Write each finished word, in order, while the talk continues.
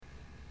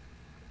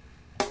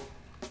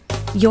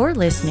You're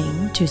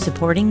listening to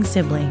Supporting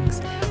Siblings,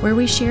 where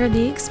we share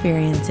the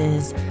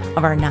experiences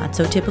of our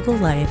not-so-typical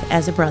life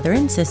as a brother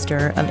and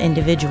sister of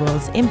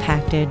individuals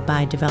impacted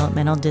by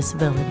developmental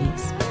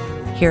disabilities.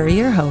 Here are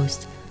your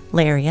hosts,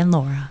 Larry and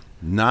Laura.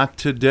 Not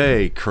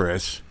today,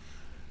 Chris.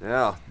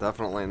 Yeah,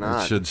 definitely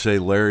not. It should say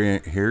Larry.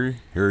 Here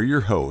are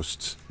your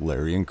hosts,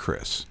 Larry and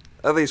Chris.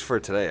 At least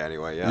for today,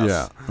 anyway, yes.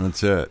 Yeah,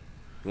 that's it.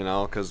 You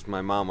know, because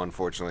my mom,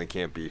 unfortunately,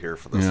 can't be here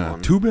for this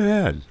one. Too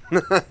bad.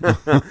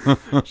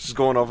 She's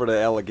going over to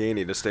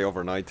Allegheny to stay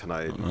overnight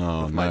tonight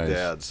with my nice.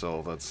 dad,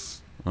 so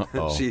that's...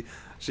 Uh-oh.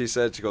 She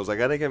said, she goes, I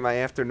got to get my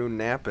afternoon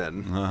nap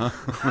in.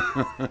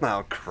 Uh-huh.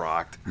 Now,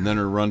 crocked. And then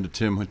her run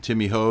to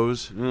Timmy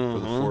Hose for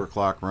the 4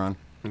 o'clock run.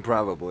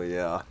 Probably,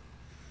 yeah.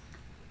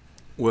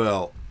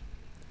 Well,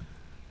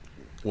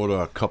 what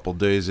a couple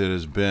days it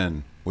has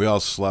been. We all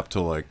slept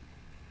till like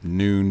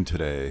noon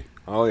today.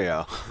 Oh,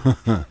 yeah.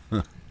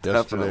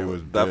 Yesterday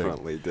was big.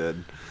 Definitely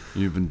did.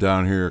 You've been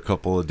down here a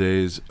couple of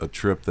days, a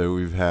trip that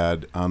we've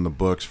had on the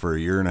books for a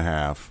year and a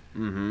half.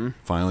 Mm-hmm.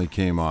 Finally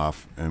came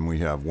off, and we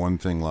have one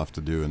thing left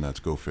to do, and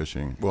that's go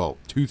fishing. Well,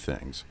 2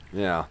 things.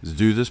 Yeah. Is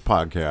do this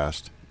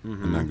podcast,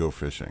 and then go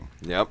fishing.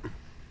 Yep.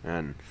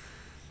 And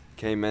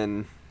came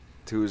in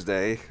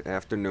Tuesday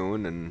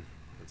afternoon and,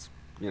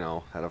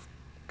 had a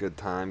good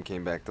time.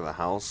 Came back to the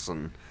house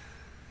and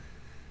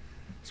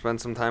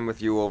spent some time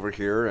with you over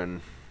here and,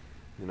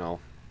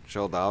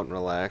 chilled out and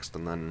relaxed.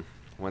 And then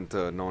went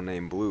to No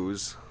Name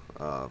Blues.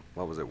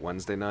 What was it,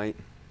 Wednesday night?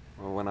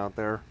 I went out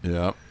there.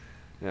 Yep.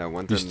 Yeah,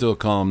 went You to... still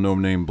call them No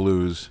Name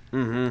Blues.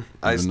 Mm-hmm.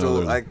 I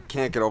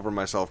can't get over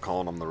myself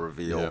calling them the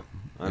Reveal. Yep.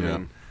 I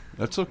mean...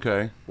 That's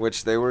okay.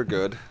 Which they were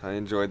good. I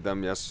enjoyed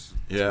them, yes.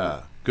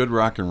 Yeah. Good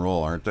rock and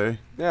roll, aren't they?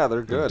 Yeah,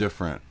 they're good. They're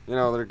different.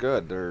 They're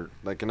good.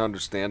 I can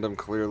understand them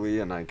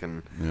clearly, and I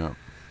can,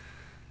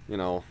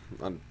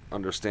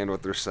 understand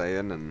what they're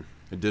saying. And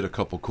I did a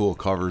couple cool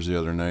covers the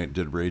other night.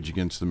 Did Rage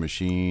Against the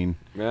Machine.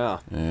 Yeah.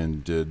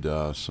 And did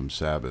some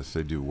Sabbath.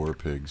 They do War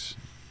Pigs.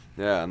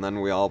 Yeah, and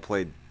then we all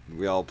played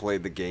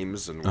the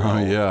games. And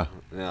yeah.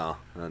 Yeah.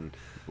 And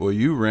well,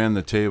 you ran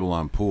the table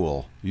on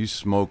pool. You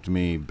smoked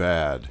me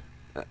bad.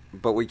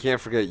 But we can't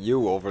forget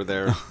you over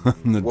there.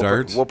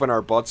 Darts? Whooping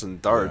our butts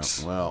in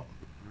darts. Yeah, well.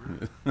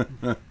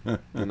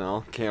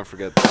 Can't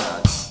forget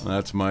that.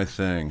 That's my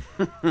thing.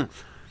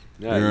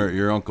 Yeah,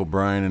 your Uncle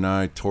Brian and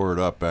I tore it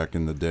up back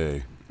in the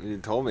day. You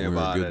told me we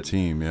about it. We were a good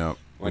team, yep.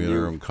 We had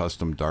our own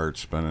custom darts,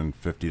 spending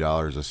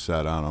 $50 a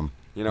set on them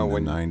in the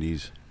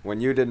 90s.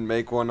 When you didn't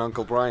make one,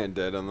 Uncle Brian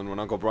did. And then when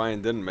Uncle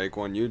Brian didn't make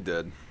one, you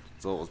did.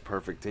 So it was a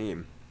perfect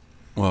team.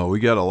 Well, we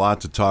got a lot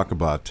to talk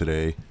about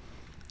today.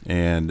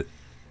 And...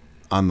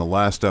 on the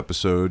last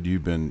episode,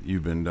 you've been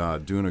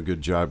doing a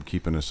good job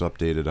keeping us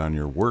updated on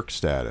your work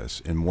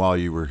status. And while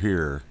you were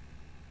here,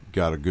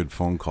 got a good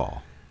phone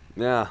call.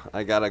 Yeah,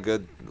 I got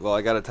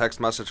a text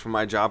message from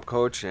my job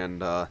coach,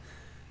 and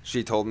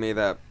she told me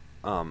that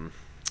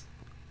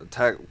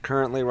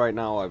currently right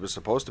now I was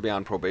supposed to be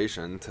on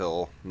probation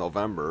until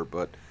November,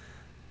 but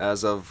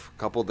as of a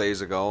couple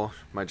days ago,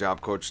 my job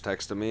coach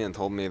texted me and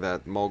told me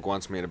that Moog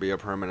wants me to be a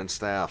permanent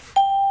staff.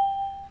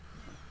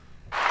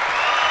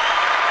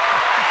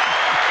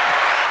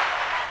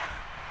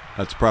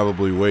 That's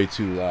probably way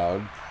too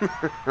loud.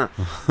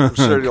 I'm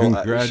sure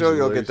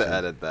you'll get to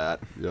edit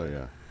that.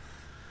 Yeah.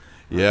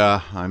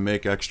 Yeah, I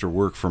make extra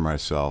work for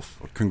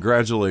myself.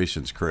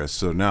 Congratulations, Chris.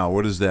 So now,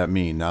 what does that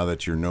mean? Now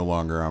that you're no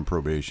longer on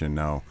probation,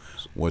 now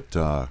what?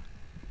 Tell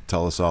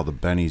us all the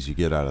bennies you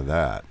get out of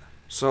that.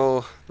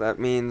 So that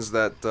means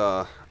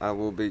that I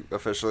will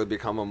officially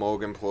become a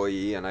Moog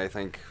employee, and I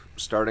think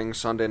starting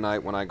Sunday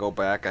night when I go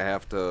back, I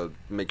have to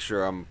make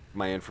sure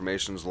my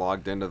information's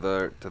logged into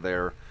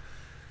their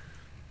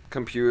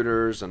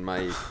computers, and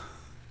my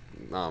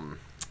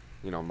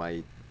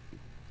my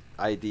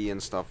ID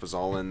and stuff is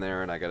all in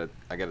there, and I gotta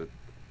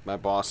my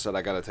boss said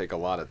I gotta take a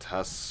lot of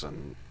tests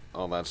and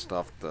all that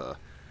stuff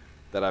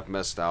that I've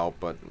missed out,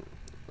 but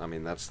I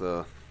mean that's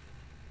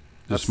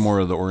more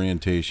of the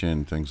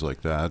orientation, things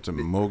like that.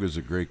 Moog is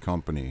a great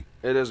company.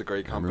 It is a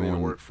great company to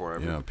work for.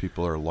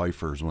 People are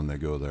lifers when they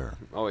go there.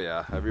 Oh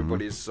yeah,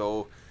 everybody's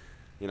so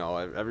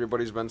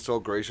everybody's been so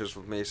gracious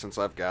with me since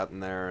I've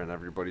gotten there, and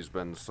everybody's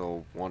been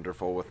so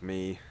wonderful with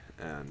me,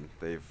 and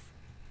they've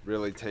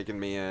really taken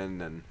me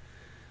in, and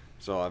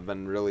so I've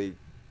been really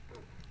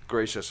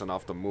gracious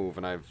enough to move,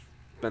 and I've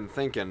been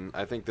thinking,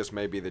 I think this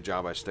may be the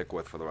job I stick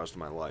with for the rest of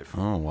my life.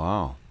 Oh,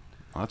 wow.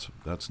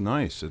 That's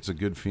nice. It's a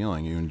good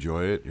feeling. You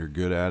enjoy it. You're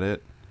good at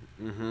it.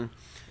 Mm-hmm.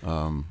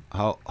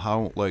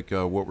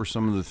 What were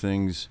some of the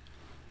things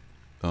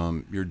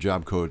your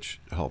job coach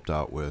helped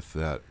out with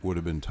that would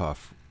have been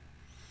tough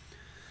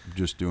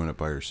just doing it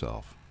by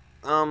yourself?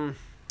 I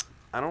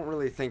don't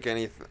really think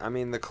anything. I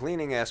mean, the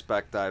cleaning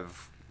aspect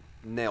I've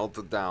nailed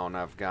it down.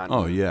 I've gotten.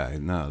 Oh yeah,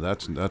 no,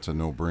 that's a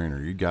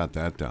no-brainer. You got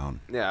that down.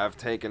 Yeah, I've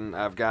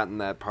gotten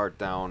that part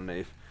down.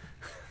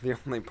 The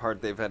only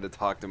part they've had to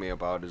talk to me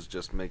about is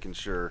just making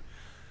sure,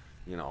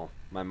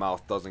 my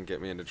mouth doesn't get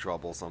me into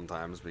trouble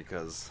sometimes,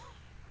 because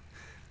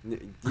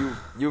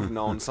you've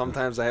known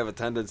sometimes I have a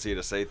tendency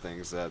to say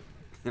things that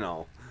you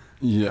know.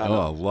 Yeah,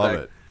 love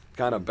it.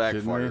 Kind of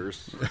Kidding me?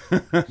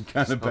 backfires.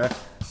 Kind of back.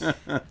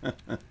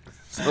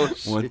 So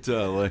she,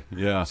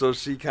 yeah. So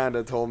she kind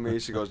of told me,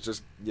 she goes,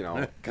 just,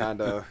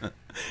 kind of.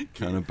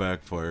 Kind of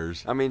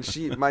backfires. I mean,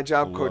 my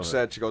job Love coach it.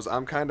 said, she goes,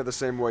 I'm kind of the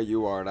same way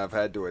you are, and I've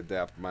had to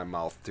adapt my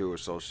mouth too.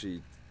 So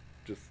she's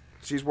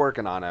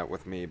working on it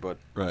with me, but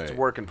it's a Right.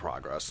 work in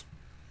progress.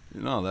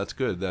 No, that's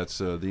good. That's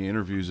the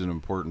interview's an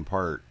important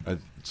part.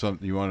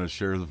 You want to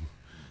share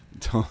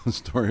tell a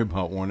story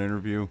about one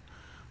interview?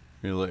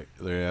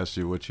 They asked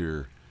you what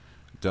your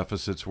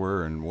deficits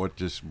were and what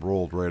just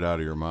rolled right out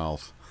of your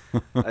mouth.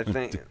 I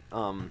think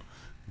I'm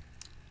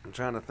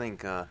trying to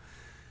think. I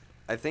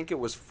think it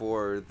was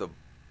for the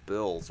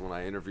Bills when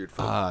I interviewed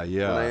for. When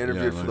I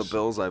interviewed for the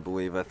Bills, I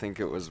believe. I think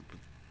it was.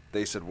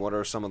 They said, "What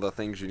are some of the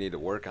things you need to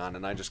work on?"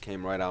 And I just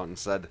came right out and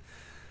said,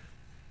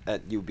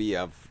 "At UB,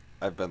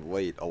 I've been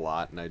late a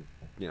lot, and I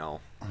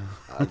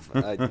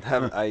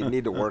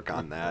need to work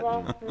on that."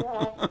 Well,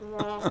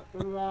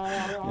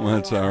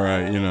 that's all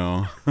right,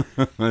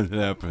 it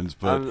happens.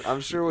 But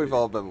I'm sure we've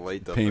all been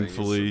late to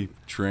painfully things.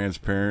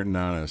 transparent and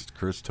honest,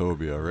 Chris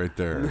Tobia, right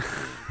there.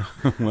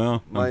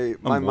 Well, My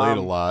I'm late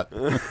a lot.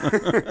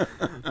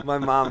 My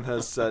mom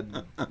has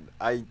said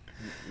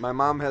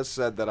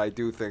that I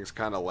do things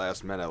kind of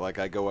last minute, like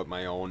I go at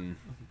my own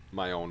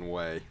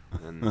way,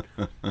 and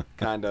I'm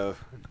kind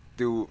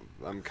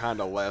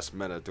of last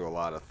minute to a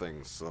lot of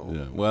things. So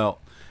Yeah. Well,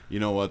 you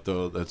know what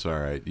though? That's all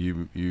right.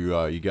 You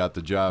got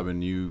the job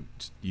and you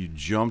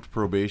jumped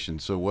probation.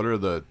 So what are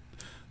the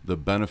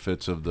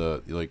benefits of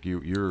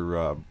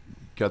you're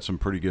got some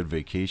pretty good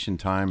vacation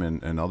time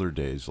and other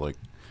days, like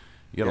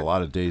you got a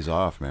lot of days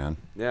off, man.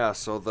 Yeah.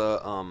 So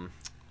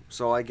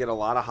so I get a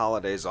lot of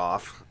holidays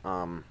off.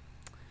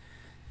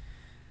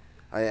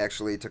 I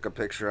actually took a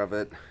picture of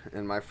it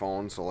in my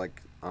phone. So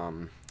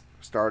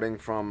starting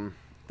from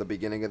the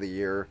beginning of the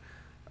year,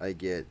 I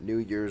get New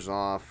Year's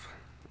off.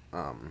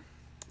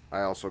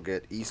 I also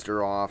get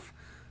Easter off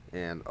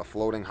and a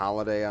floating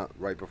holiday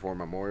right before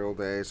Memorial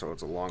Day, so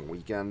it's a long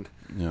weekend.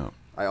 Yeah.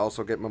 I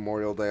also get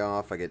Memorial Day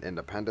off. I get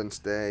Independence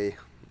Day,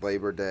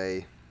 Labor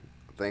Day,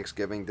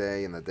 Thanksgiving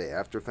Day, and the day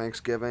after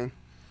Thanksgiving.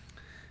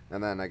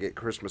 And then I get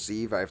Christmas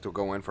Eve. I have to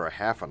go in for a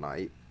half a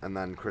night, and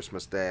then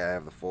Christmas Day I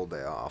have the full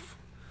day off.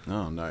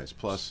 Oh, nice.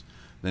 Plus,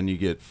 then you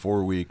get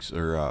 4 weeks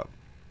or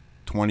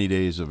 20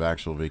 days of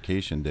actual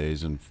vacation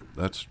days, and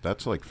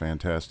that's like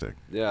fantastic.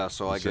 Yeah,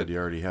 so You said you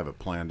already have it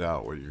planned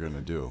out what you're going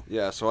to do.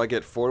 Yeah, so I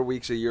get 4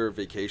 weeks a year of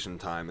vacation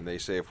time, and they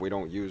say if we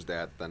don't use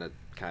that, then it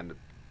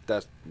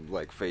that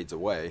fades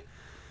away.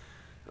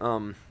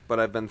 But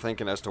I've been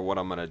thinking as to what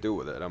I'm going to do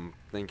with it. I'm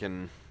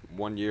thinking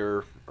 1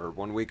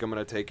 week I'm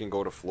going to take and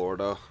go to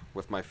Florida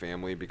with my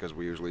family because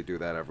we usually do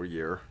that every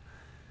year.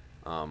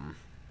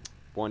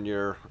 1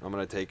 year I'm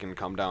going to take and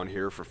come down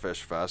here for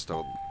Fish Fest.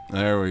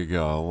 There we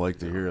go. I like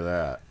to hear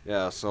that.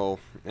 Yeah, so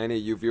any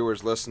of you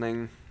viewers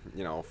listening,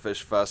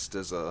 Fish Fest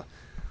is a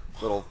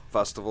little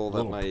festival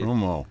that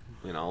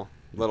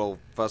little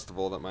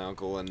festival that my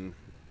Uncle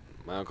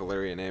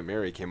Larry and Aunt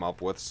Mary came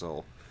up with,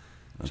 so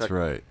That's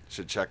right.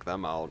 Should check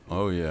them out.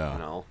 Oh,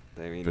 yeah.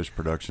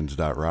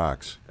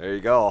 Fishproductions.rocks. There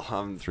you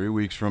go. 3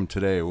 weeks from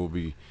today, we'll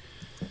be...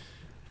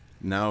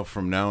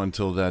 From now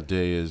until that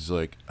day is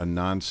like a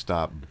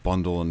nonstop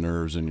bundle of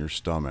nerves in your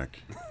stomach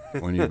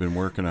when you've been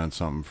working on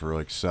something for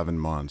like 7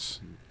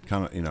 months.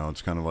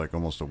 It's kind of like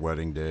almost a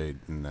wedding day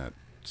in that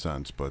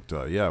sense. But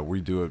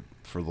we do it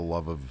for the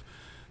love of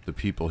the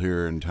people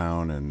here in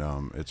town,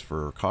 and it's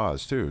for a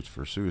cause too. It's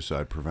for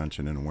suicide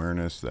prevention and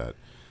awareness that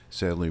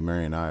sadly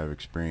Mary and I have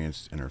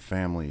experienced in our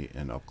family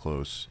and up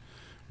close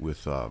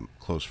with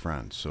close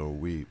friends. So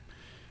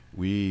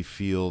we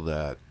feel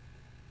that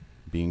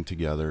being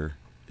together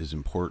is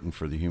important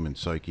for the human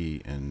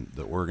psyche, and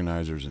the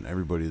organizers and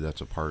everybody that's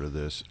a part of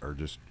this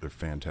they're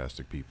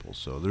fantastic people.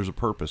 So there's a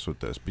purpose with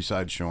this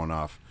besides showing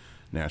off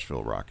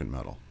Nashville rock and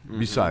metal. Mm-hmm.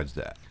 Besides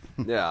that.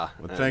 Yeah.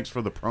 But thanks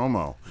for the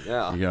promo.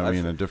 Yeah. You got me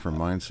in a different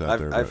mindset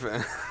there.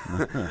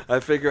 I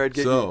figure I'd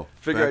get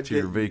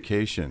your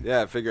vacation.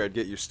 Yeah, I figure I'd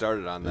get you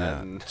started on that.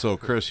 Yeah. And so,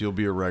 Chris, you'll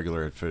be a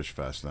regular at Fish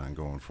Fest then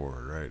going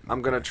forward, right?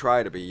 I'm going to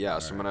try to be,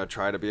 yes. Right. I'm going to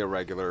try to be a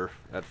regular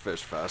at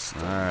Fish Fest.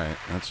 All right.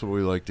 That's what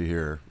we like to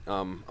hear.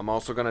 I'm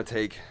also going to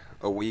take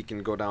a week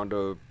and go down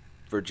to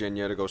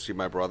Virginia to go see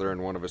my brother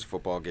in one of his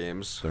football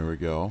games. There we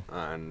go.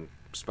 And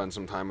spend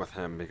some time with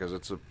him because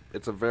it's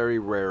a very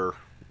rare...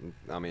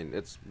 I mean,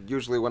 it's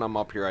usually when I'm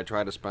up here, I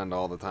try to spend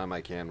all the time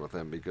I can with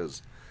him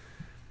because,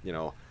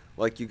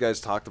 like you guys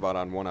talked about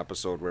on one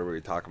episode where we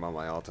talk about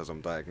my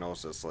autism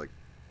diagnosis, like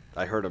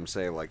I heard him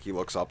say like he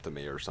looks up to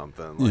me or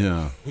something. Like,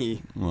 yeah.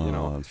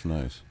 That's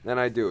nice.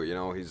 And I do.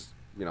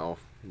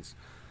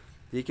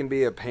 He can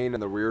be a pain in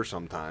the rear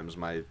sometimes.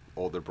 My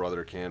older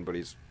brother can, but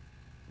he's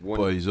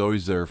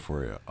always there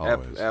for you.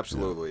 Always.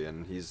 Absolutely, yeah.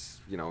 And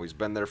he's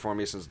been there for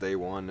me since day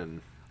one,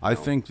 and. I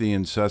think the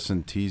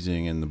incessant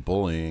teasing and the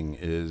bullying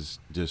is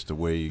just the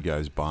way you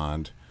guys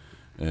bond.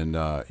 And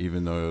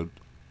even though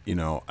you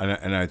know,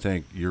 and I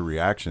think your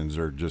reactions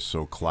are just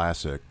so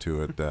classic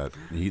to it that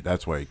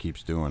that's why he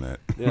keeps doing it.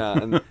 Yeah,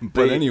 and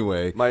but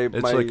anyway,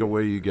 it's like a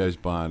way you guys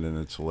bond, and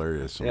it's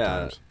hilarious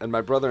sometimes. Yeah, and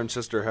my brother and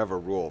sister have a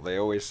rule. They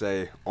always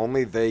say,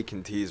 only they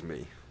can tease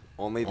me.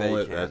 Only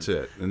they can. That's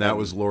it. And that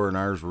was Laura and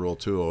ours rule,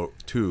 too.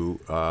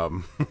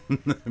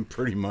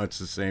 Pretty much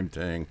the same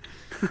thing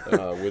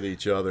with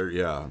each other,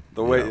 yeah.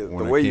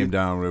 When it came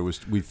down,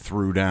 we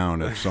threw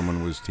down if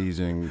someone was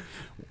teasing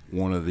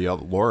one of the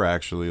other. Laura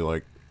actually,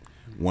 like,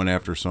 went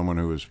after someone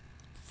who was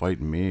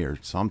fighting me or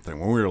something.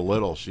 When we were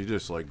little, she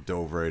just like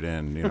dove right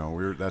in. You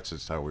know, that's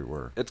just how we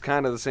were. It's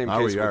kind of the same how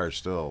case. We are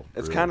still.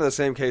 It's really kind of the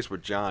same case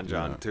with John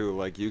too.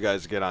 Like you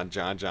guys get on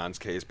John's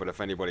case, but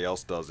if anybody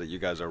else does it, you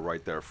guys are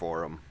right there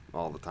for him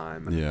all the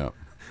time. And yeah.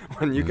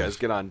 When you guys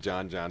get on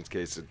John's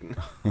case,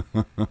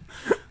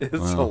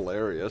 it's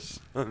hilarious.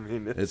 I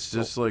mean, it's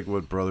just like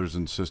what brothers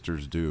and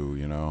sisters do.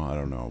 You know, I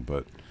don't know,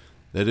 but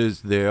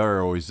they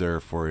are always there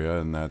for you,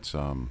 and that's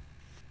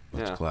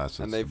class.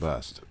 That's the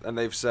best. And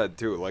they've said,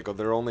 too, like,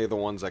 they're only the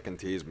ones that can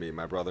tease me.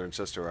 My brother and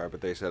sister are,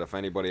 but they said if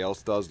anybody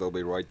else does, they'll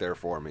be right there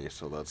for me.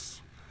 So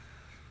that's...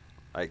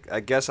 I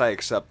guess I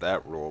accept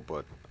that rule,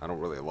 but I don't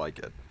really like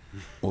it.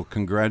 Well,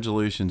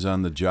 congratulations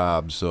on the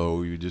job.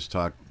 So you just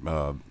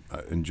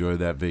enjoy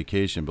that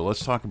vacation. But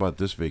let's talk about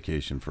this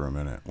vacation for a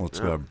minute. Let's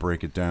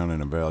break it down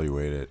and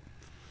evaluate it.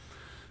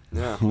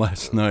 Yeah.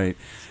 Last night,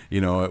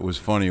 you know, it was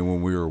funny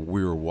when we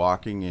were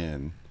walking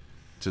in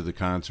to the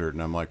concert,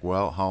 and I'm like,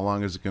 well, how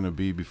long is it going to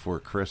be before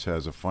Chris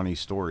has a funny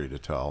story to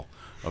tell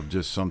of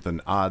just something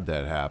odd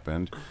that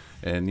happened,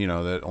 and you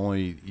know that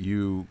only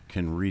you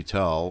can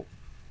retell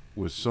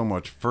with so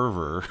much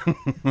fervor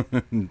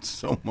and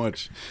so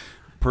much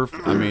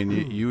I mean,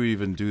 you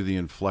even do the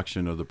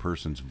inflection of the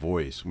person's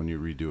voice when you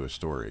redo a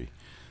story.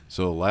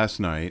 So last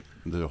night,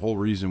 the whole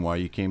reason why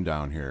you came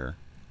down here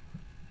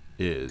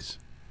is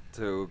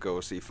to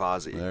go see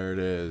Fozzy. There it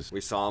is.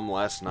 We saw him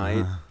last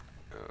night.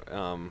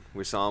 And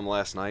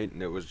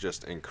it was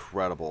just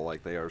incredible.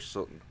 Like they are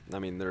so. I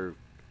mean, they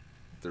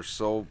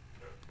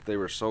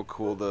were so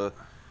cool to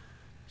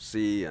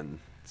see and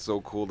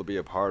so cool to be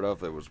a part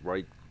of. It was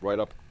right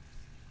up.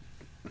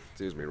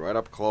 Right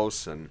up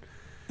close, and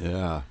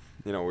yeah,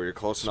 you know, we were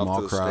close enough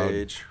to the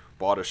stage.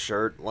 Bought a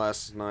shirt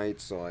last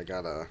night, so I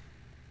got a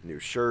new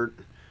shirt.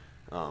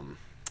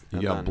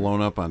 You got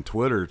blown up on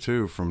Twitter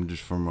too from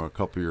a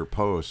couple of your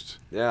posts.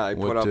 Yeah, I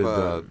put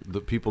up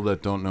the people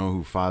that don't know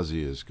who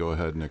Fozzy is. Go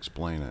ahead and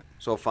explain it.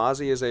 So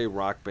Fozzy is a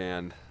rock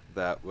band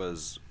that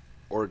was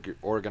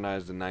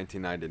organized in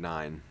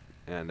 1999,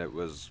 and it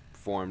was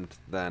formed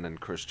then. And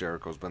Chris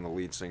Jericho's been the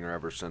lead singer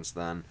ever since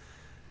then.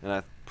 And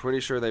I'm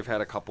pretty sure they've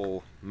had a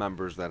couple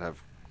members that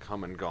have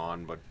come and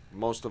gone, but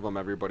most of them,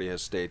 everybody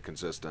has stayed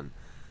consistent.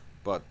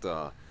 But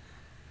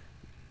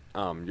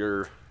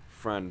your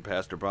friend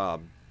Pastor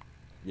Bob,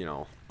 you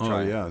know,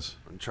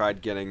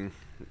 tried getting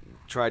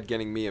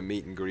me a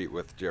meet and greet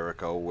with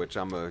Jericho, which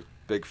I'm a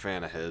big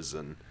fan of his,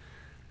 and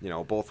you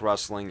know, both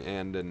wrestling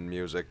and in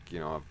music, you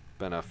know, I've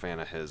been a fan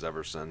of his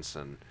ever since,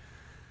 and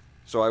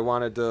so I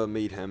wanted to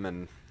meet him,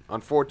 and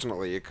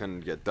unfortunately it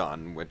couldn't get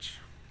done, which,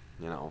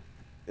 you know,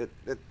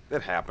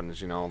 it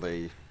happens, you know.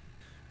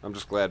 I'm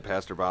just glad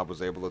Pastor Bob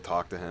was able to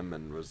talk to him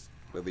and was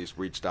at least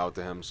reached out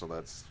to him,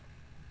 so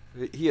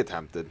he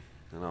attempted,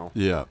 you know.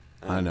 Yeah,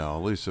 and I know.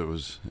 At least it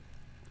was.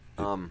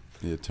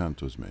 The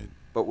attempt was made.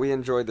 But we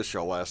enjoyed the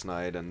show last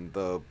night, and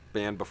the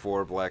band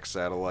before, Black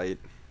Satellite,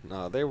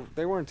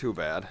 they weren't too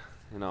bad.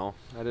 You know,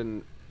 I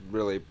didn't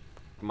really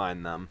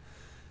mind them.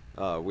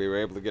 We were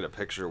able to get a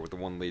picture with the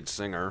one lead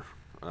singer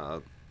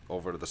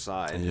over to the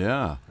side.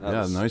 Yeah,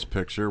 nice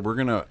picture. We're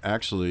gonna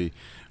actually.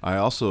 I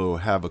also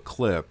have a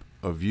clip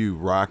of you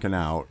rocking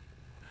out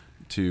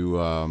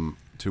to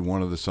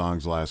one of the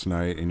songs last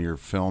night, and you're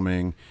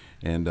filming.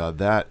 And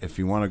that, if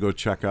you want to go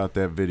check out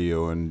that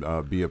video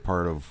and be a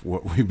part of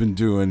what we've been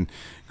doing,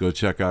 go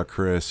check out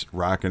Chris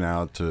rocking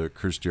out to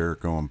Chris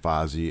Jericho and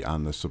Fozzy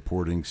on the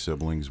Supporting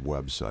Siblings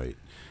website.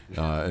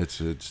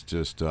 It's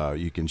just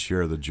you can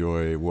share the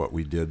joy of what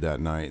we did that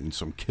night and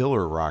some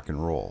killer rock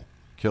and roll.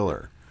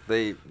 Killer.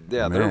 They're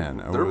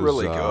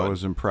really good. I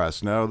was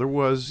impressed. Now there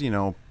was, you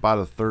know, about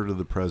a third of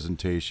the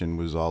presentation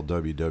was all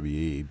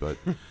WWE, but.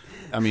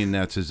 I mean,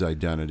 that's his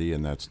identity,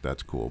 and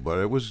that's cool. But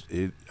it was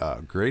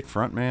great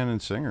frontman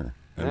and singer.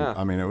 And, yeah.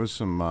 I mean, it was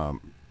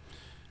some,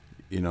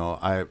 you know,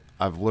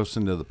 I've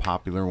listened to the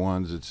popular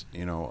ones. It's,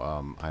 you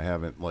know, I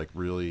haven't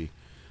really.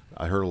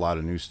 I heard a lot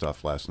of new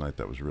stuff last night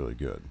that was really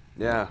good.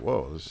 Yeah. Like,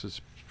 whoa, this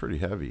is pretty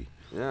heavy.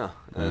 Yeah.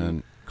 And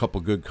a couple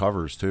good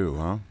covers too,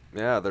 huh?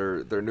 Yeah,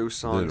 their new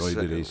songs.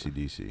 They did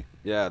AC/DC.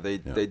 Yeah, they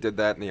did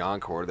that in the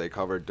encore. They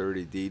covered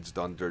 "Dirty Deeds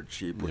Done Dirt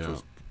Cheap," which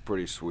was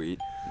pretty sweet.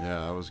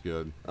 Yeah, that was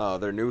good.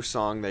 Their new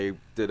song, they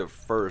did it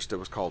first. It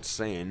was called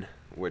 "Sane,"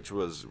 which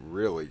was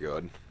really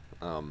good.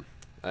 I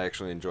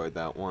actually enjoyed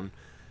that one.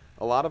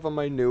 A lot of them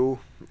I knew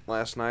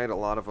last night. A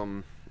lot of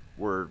them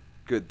were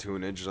good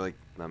tunage. Like,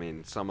 I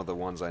mean, some of the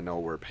ones I know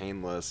were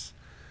 "Painless."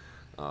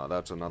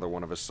 That's another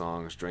one of his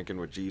songs. Drinking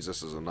with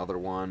Jesus is another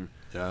one.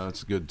 Yeah,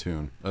 that's a good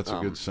tune. That's a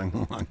good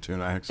sing-along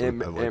tune. I like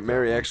Aunt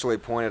Mary actually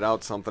pointed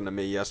out something to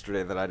me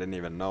yesterday that I didn't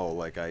even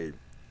know.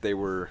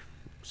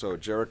 So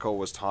Jericho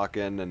was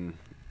talking, and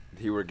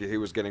he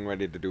was getting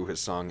ready to do his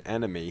song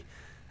 "Enemy,"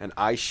 and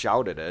I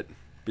shouted it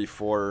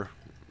before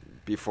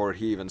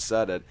he even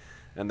said it,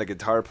 and the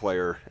guitar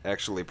player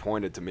actually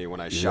pointed to me when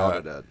I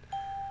shouted it,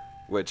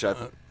 which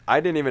I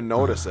didn't even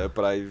notice it,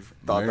 but I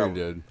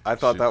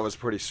thought that was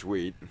pretty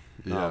sweet.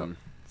 Yeah.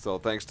 So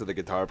thanks to the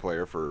guitar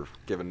player for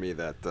giving me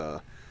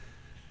that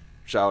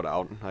shout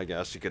out, I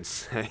guess you could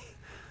say.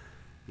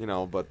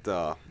 But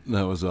that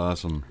was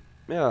awesome.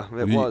 Yeah,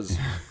 it was.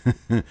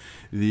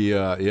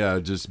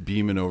 Just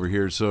beaming over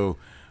here. So,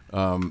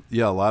 a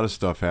lot of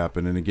stuff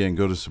happened. And again,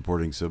 go to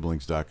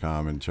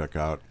supportingsiblings.com and check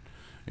out.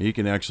 You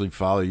can actually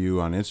follow you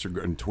on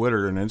Instagram,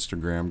 Twitter, and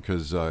Instagram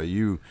because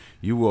you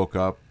woke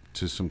up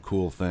to some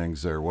cool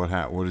things there. What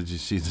did you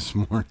see this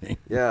morning?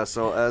 Yeah,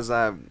 so as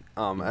I'm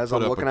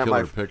looking at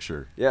my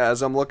picture. Yeah,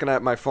 as I'm looking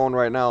at my phone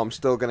right now, I'm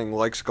still getting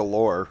likes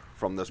galore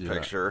from this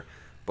picture.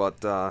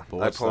 But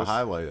what's the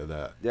highlight of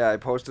that? Yeah, I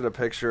posted a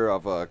picture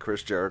of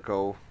Chris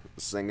Jericho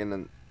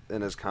singing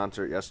in his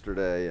concert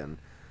yesterday, and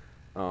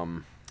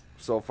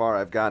so far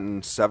I've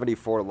gotten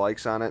 74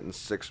 likes on it and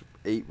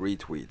 8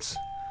 retweets.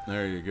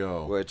 There you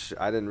go. Which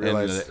I didn't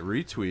realize. And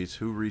retweets,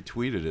 who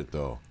retweeted it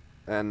though?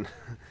 And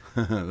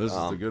this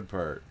is the good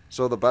part.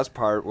 So the best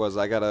part was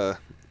I got a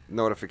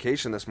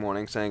notification this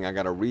morning saying I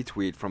got a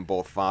retweet from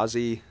both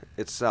Fozzy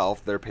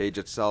itself, their page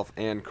itself,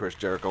 and Chris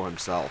Jericho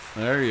himself.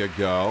 There you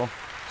go.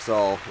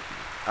 So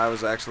I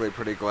was actually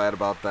pretty glad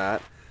about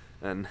that.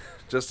 And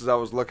just as I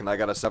was looking, I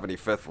got a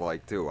 75th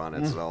like too on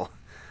it. So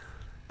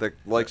the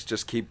likes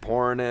just keep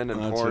pouring in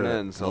and pouring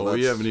in. So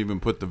we haven't even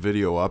put the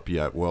video up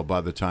yet. Well,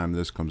 by the time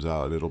this comes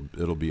out,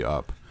 it'll be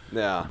up.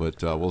 Yeah.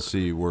 But we'll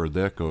see where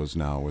that goes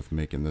now with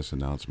making this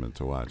announcement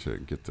to watch it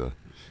and get the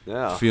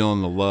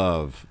feeling the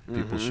love,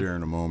 people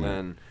sharing a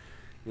moment.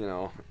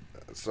 And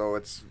so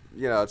it's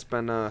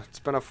been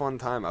a fun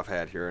time I've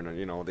had here, and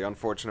the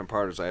unfortunate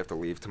part is I have to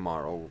leave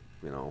tomorrow,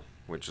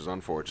 which is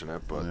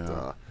unfortunate,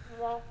 but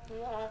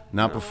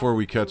not before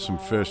we catch some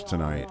fish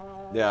tonight.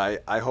 Yeah,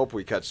 I hope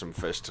we catch some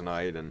fish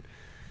tonight, and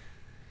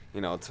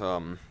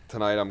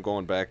tonight I'm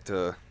going back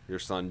to your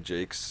son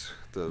Jake's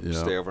to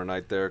stay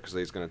overnight there because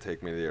he's going to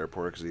take me to the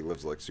airport because he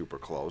lives like super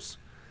close.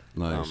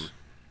 Nice.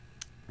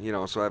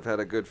 So I've had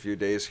a good few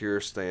days here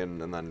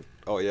staying, and then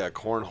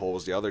cornhole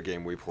was the other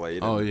game we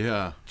played. Oh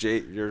yeah,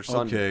 Jake, your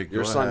son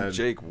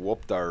Jake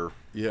whooped our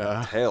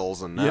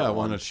tails, and I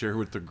want to share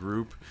with the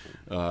group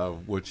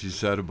what you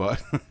said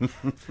about.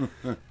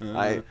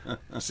 I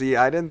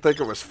didn't think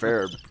it was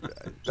fair.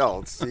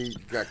 No, see, you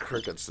got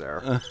crickets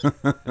there,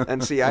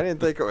 and I didn't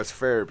think it was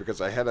fair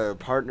because I had a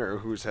partner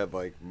who's had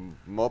like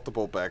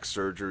multiple back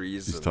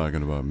surgeries. He's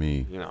talking about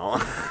me.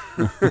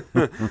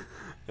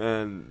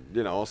 And,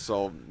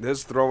 so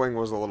his throwing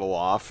was a little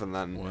off, and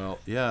then... Well,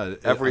 yeah,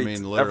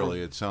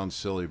 literally, it sounds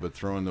silly, but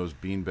throwing those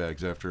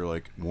beanbags after,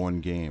 like, one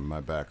game,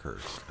 my back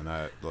hurts. And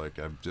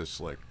I'm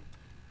just, like...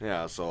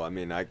 Yeah, so,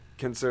 I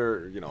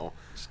consider,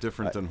 It's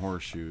different than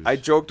horseshoes. I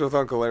joked with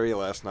Uncle Larry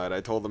last night.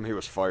 I told him he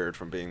was fired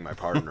from being my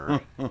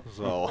partner.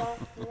 So...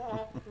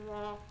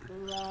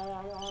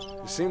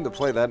 You seem to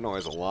play that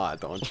noise a lot,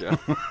 don't you?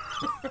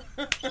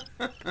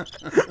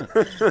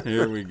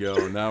 Here we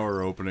go. Now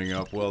we're opening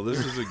up. Well, this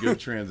is a good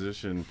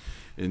transition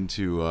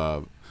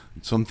into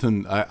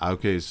something.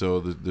 So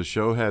the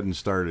show hadn't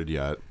started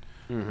yet.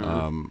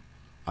 Mm-hmm.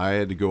 I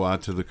had to go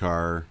out to the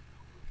car,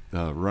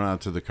 run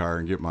out to the car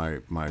and get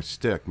my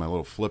stick, my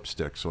little flip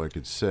stick, so I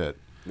could sit.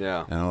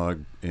 Yeah.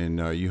 And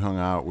you hung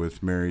out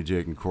with Mary,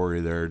 Jake, and Corey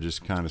there,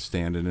 just kind of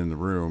standing in the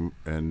room,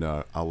 and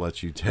I'll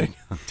let you tag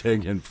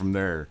in from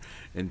there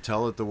and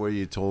tell it the way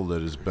you told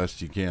it as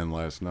best you can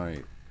last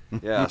night.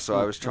 Yeah, so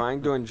I was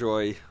trying to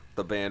enjoy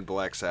the band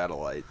Black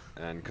Satellite,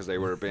 and because they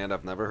were a band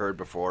I've never heard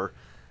before,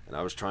 and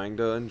I was trying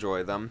to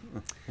enjoy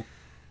them.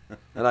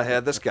 And I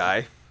had this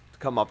guy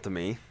come up to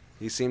me.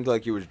 He seemed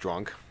like he was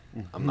drunk.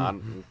 I'm not,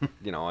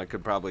 I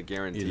could probably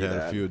guarantee He had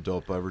that. a few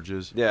adult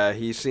beverages. Yeah,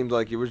 he seemed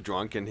like he was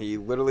drunk, and he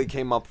literally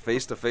came up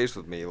face to face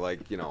with me, like,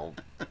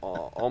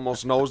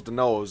 almost nose to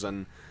nose,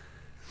 and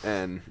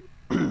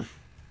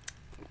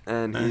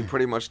he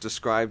pretty much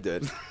described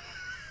it.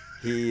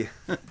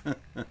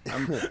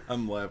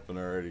 I'm laughing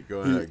already.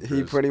 Go ahead, Chris.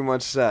 He pretty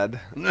much said,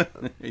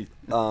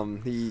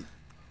 he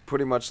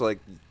pretty much like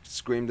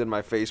screamed in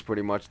my face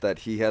pretty much that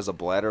he has a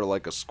bladder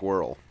like a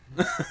squirrel.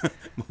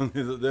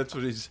 That's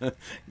what he said.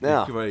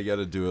 Yeah. Why you got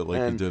to do it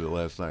like you did it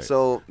last night.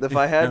 So if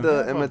I had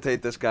to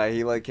imitate this guy,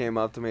 he like came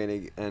up to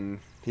me and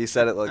he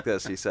said it like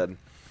this. He said,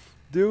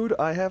 "Dude,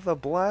 I have the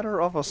bladder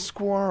of a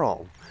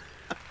squirrel."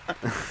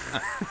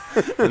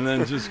 And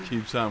then just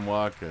keeps on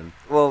walking.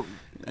 Well,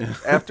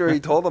 after he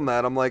told him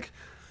that,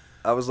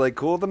 I was like,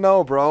 cool to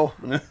know, bro.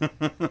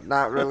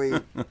 Not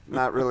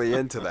really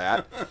into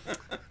that.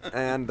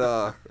 And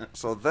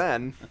so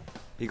then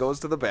he goes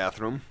to the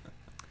bathroom,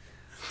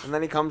 and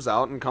then he comes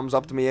out and comes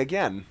up to me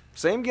again.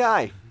 Same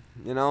guy.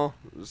 you know,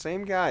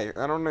 same guy.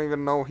 I don't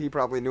even know. He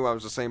probably knew I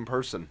was the same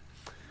person.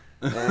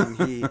 And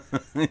he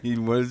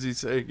what does he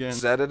say again?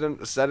 said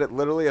it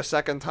literally a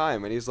second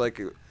time, and he's like,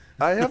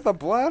 I have the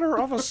bladder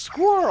of a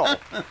squirrel.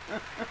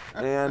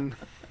 And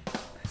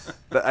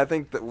I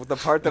think the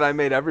part that I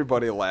made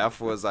everybody laugh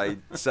was I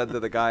said to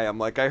the guy, I'm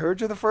like, I heard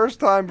you the first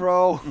time,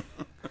 bro.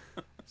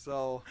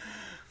 So.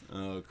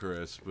 Oh,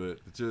 Chris, but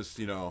just,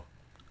 you know,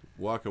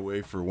 walk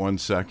away for 1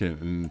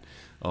 second and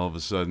all of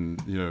a sudden,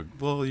 you know,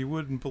 well, you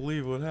wouldn't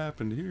believe what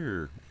happened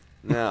here.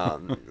 Yeah,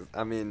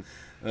 I mean.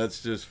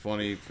 That's just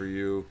funny for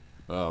you.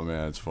 Oh,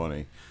 man, it's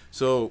funny.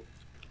 So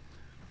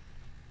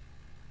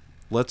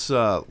let's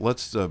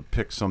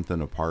pick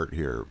something apart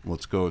here.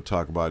 Let's go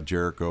talk about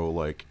Jericho,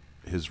 like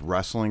his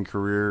wrestling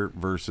career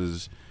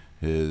versus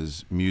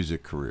his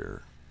music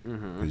career.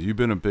 Because you've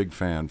been a big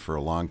fan for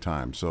a long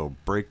time. So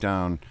break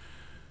down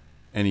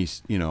any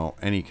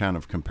kind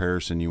of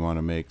comparison you want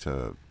to make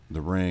to the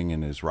ring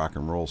and his rock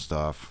and roll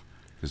stuff.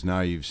 Because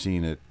now you've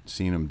seen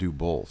him do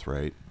both,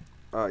 right?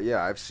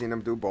 Yeah, I've seen him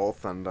do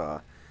both,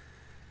 and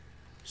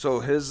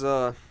so his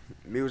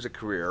music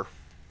career,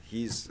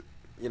 he's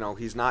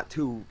not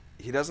too.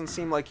 He doesn't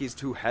seem like he's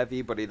too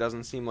heavy, but he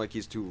doesn't seem like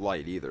he's too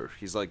light either.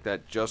 He's like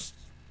that just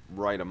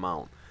right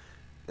amount.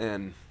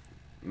 And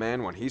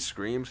man, when he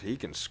screams, he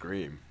can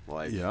scream.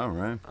 Like, yeah,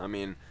 right. I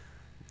mean,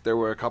 there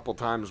were a couple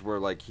times where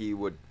like he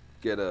would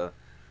get a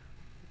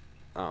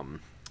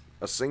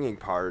singing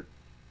part,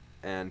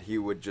 and he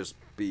would just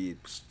be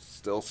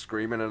still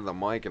screaming into the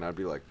mic, and I'd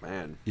be like,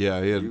 man.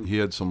 Yeah, he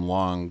had some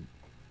long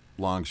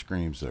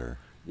screams there.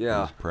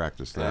 Yeah, he's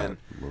practiced that a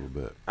little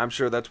bit. I'm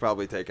sure that's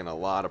probably taken a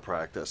lot of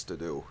practice to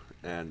do.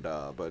 And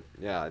but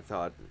yeah, I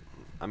thought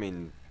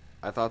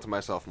to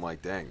myself, I'm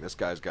like, dang, this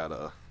guy's got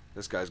a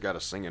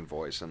singing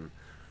voice, and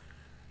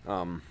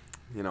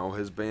you know,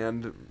 his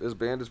band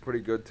is pretty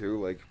good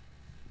too. Like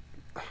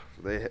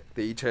they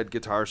each had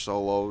guitar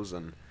solos,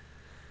 and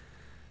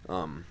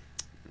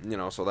you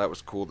know, so that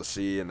was cool to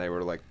see, and they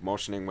were like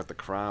motioning with the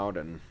crowd,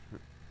 and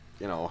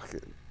you know,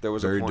 there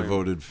was very a point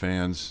devoted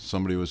fans.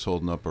 Somebody was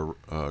holding up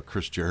a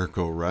Chris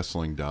Jericho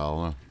wrestling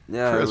doll.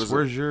 Yeah, Chris,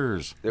 where's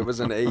yours? It was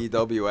an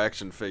AEW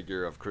action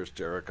figure of Chris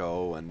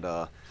Jericho, and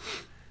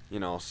you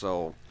know,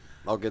 so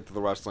I'll get to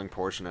the wrestling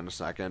portion in a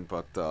second,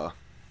 but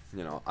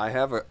you know, I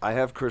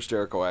have Chris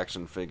Jericho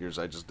action figures.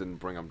 I just didn't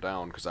bring them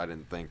down because I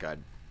didn't think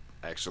I'd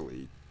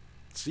actually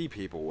see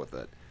people with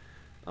it.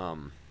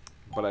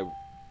 But I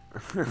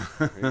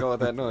you go with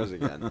that noise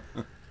again.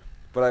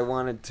 But I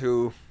wanted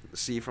to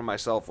see for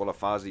myself what a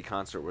Fozzy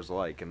concert was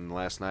like, and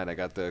last night I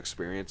got to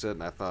experience it,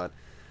 and I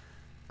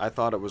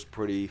thought it was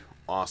pretty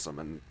awesome,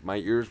 and my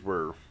ears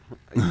were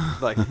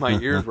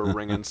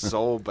ringing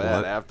so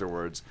bad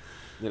afterwards,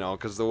 you know,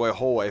 because the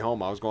whole way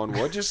home I was going,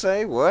 what'd you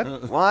say? What?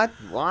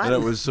 And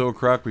it was so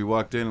crock. We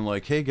walked in and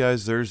like, hey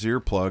guys, there's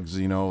earplugs,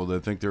 you know, they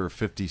think they were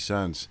 50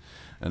 cents,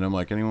 and I'm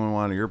like, anyone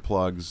want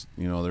earplugs?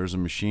 You know, there's a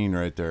machine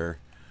right there.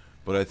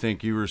 But I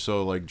think you were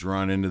so like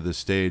drawn into the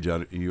stage,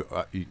 you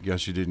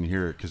guess you didn't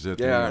hear it because you're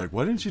like,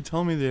 why didn't you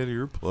tell me they had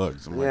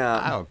earplugs? I'm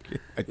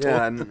like,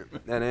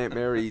 and Aunt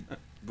Mary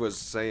was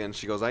saying,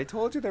 she goes, I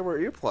told you there were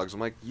earplugs. I'm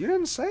like, you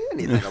didn't say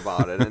anything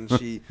about it, and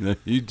she,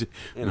 you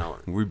know,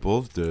 we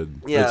both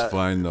did. Yeah, it's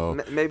fine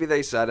though. Maybe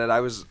they said it. I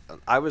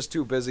was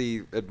too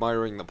busy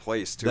admiring the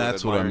place too.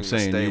 That's what I'm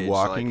saying. Stage, you're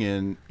walking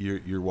in.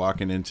 You're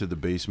walking into the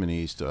Basement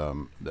East,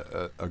 a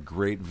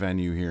great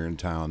venue here in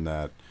town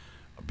that,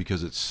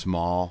 because it's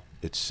small,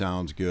 it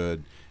sounds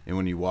good, and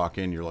when you walk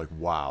in, you're like,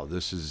 wow,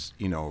 this is,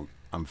 you know,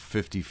 I'm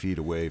 50 feet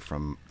away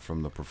from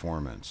the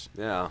performance.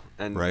 Yeah,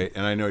 and right,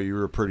 and I know you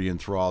were pretty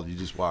enthralled. You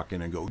just walk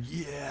in and go,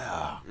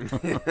 yeah.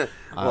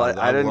 Well,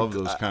 I love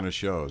those kind of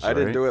shows. I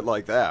didn't do it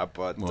like that,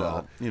 but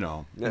well, you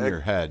know, in your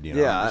head, you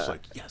know, yeah, just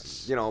like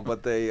yes, you know.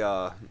 But they,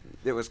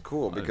 it was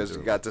cool because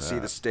you got to see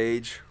the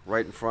stage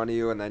right in front of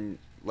you, and then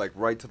like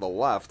right to the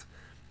left,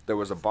 there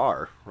was a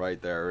bar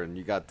right there, and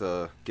you got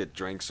to get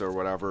drinks or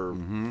whatever,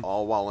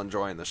 all while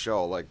enjoying the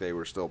show. Like they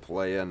were still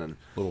playing, and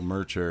little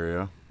merch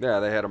area. Yeah,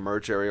 they had a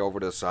merch area over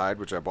to the side,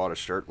 which I bought a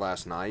shirt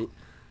last night.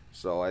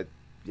 So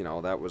you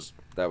know, that was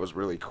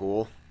really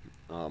cool.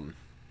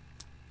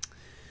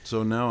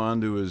 So now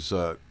on to his.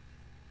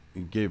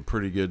 He gave a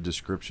pretty good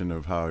description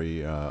of how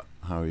he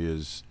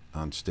is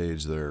on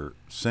stage there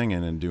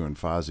singing and doing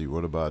Fozzy.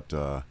 What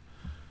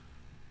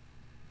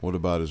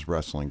about his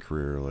wrestling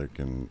career, like,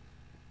 and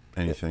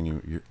anything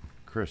you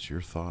Chris,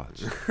 your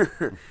thoughts?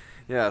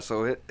 Yeah,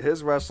 so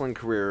his wrestling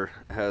career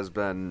has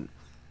been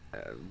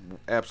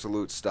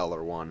absolute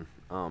stellar one.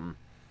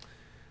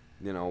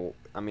 You know,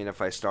 I mean,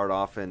 if I start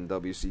off in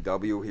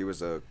WCW, he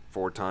was a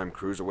 4-time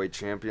Cruiserweight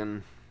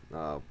champion,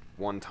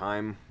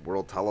 1-time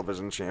World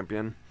Television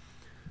champion.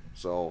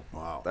 So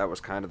wow, that was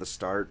kind of the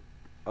start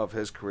of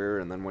his career.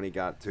 And then when he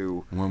got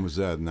to... When was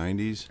that,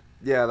 90s?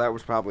 Yeah, that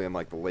was probably in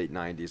like the late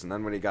 90s. And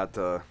then when he got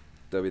to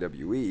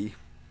WWE...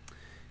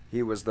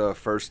 He was the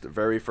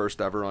very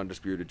first ever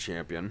undisputed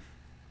champion,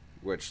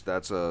 which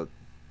that's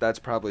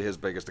probably his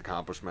biggest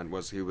accomplishment.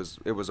 It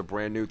was a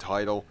brand new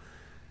title,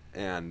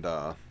 and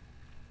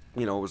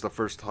it was the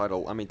first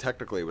title. I mean,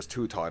 technically it was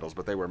 2 titles,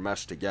 but they were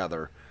meshed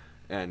together,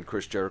 and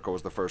Chris Jericho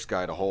was the first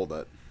guy to hold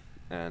it,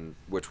 and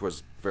which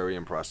was very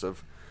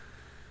impressive.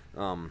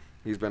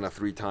 He's been a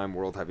 3-time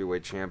world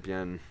heavyweight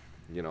champion,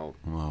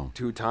 Wow.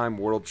 2-time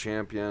world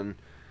champion,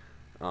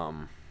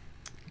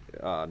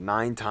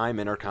 9-time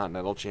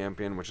intercontinental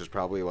champion, which is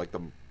probably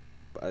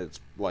it's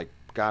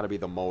got to be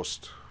the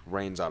most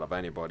reigns out of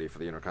anybody for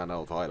the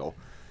intercontinental title,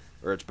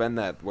 or it's been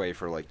that way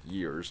for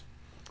years.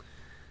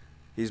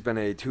 He's been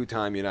a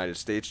 2-time United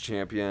States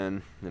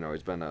champion.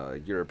 He's been a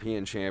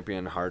European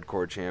champion,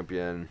 hardcore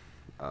champion,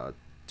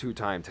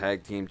 2-time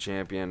tag team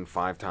champion,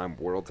 5-time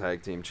world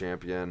tag team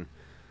champion,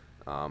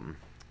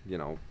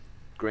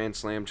 Grand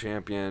Slam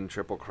champion,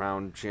 Triple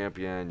Crown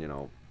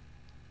champion,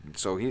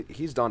 so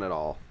he's done it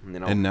all.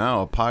 And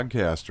now a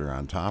podcaster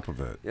on top of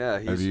it. Yeah.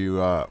 Have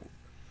you?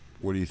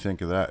 What do you think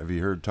of that? Have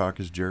you heard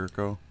Talk Is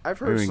Jericho? I've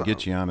heard. Maybe we can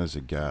get you on as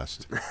a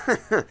guest.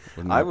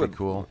 Wouldn't that be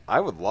cool? I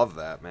would love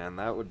that, man.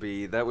 That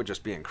would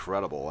just be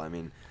incredible. I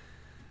mean,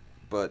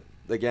 but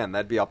again,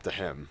 that'd be up to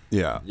him.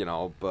 Yeah.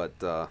 But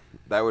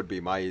that would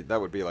be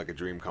like a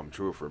dream come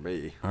true for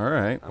me. All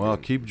right. Well,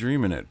 keep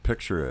dreaming it.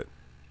 Picture it.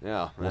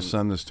 Yeah. We'll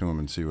send this to him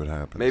and see what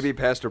happens. Maybe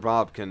Pastor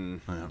Bob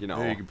can, Maybe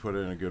you can put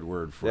in a good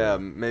word for it. Yeah,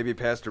 maybe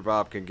Pastor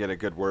Bob can get a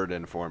good word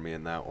in for me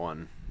in that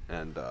one.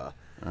 And all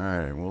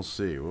right, we'll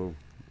see. We'll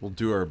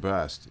do our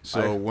best.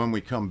 So when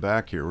we come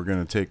back here, we're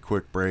going to take a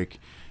quick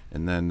break,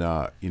 and then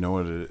you know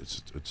what?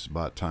 It's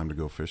about time to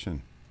go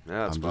fishing.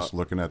 Yeah, I'm just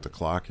looking at the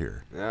clock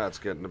here. Yeah, it's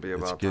getting to be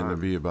about time. It's getting to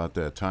be about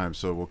that time.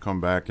 So we'll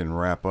come back and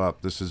wrap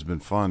up. This has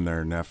been fun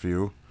there,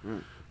 nephew.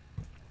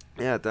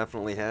 Yeah, it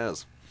definitely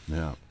has.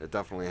 Yeah. It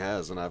definitely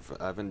has, and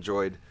I've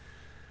enjoyed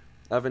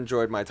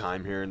my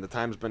time here, and the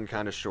time's been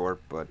kind of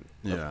short, but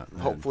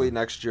hopefully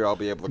next year I'll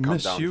be able to come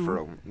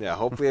down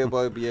hopefully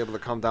I'll be able to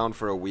come down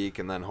for a week,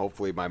 and then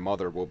hopefully my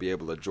mother will be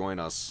able to join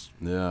us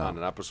on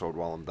an episode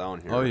while I'm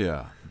down here. Oh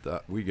yeah,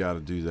 we got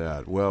to do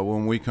that. Well,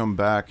 when we come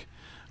back,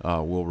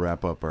 we'll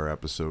wrap up our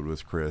episode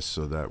with Chris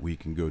so that we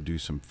can go do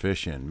some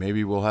fishing.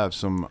 Maybe we'll have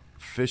some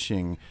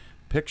fishing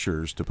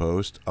pictures to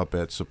post up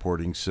at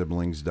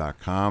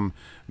supportingsiblings.com.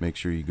 Make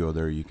sure you go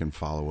there. You can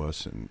follow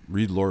us and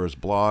read Laura's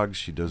blogs.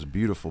 She does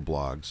beautiful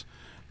blogs,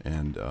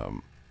 and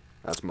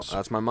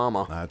that's my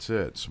mama. That's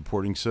it.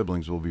 Supporting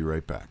Siblings. We'll be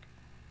right back.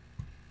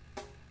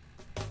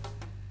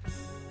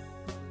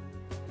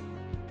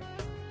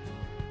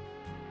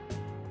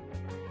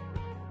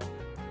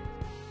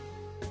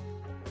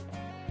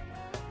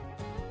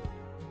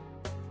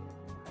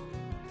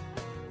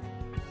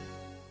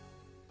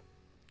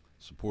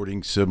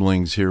 Supporting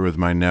Siblings here with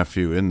my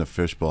nephew in the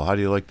fishbowl. How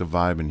do you like the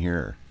vibe in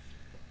here?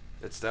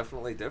 It's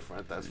definitely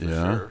different, that's for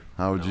sure.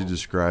 How would you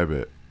describe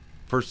it?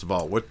 First of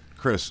all,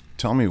 Chris,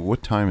 tell me,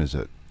 what time is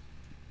it?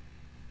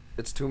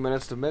 It's 2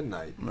 minutes to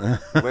midnight.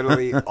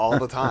 Literally all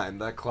the time.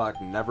 That clock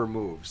never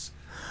moves.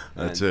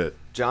 That's it.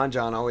 John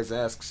always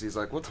asks, he's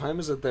like, what time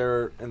is it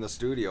there in the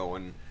studio?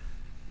 And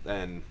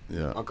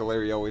Uncle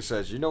Larry always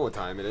says, you know what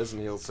time it is,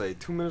 and he'll say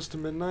 2 minutes to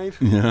midnight.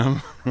 Yeah.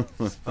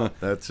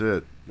 That's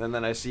it. And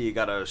then I see you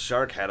got a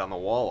shark head on the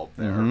wall up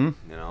there.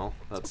 Mm-hmm.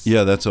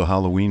 That's a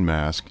Halloween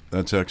mask.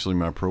 That's actually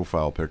my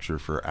profile picture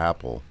for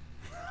Apple.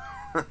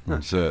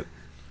 That's it.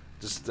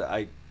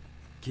 I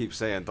keep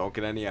saying, don't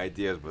get any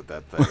ideas with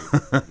that thing.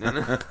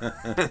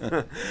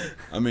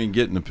 I mean,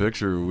 getting a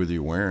picture with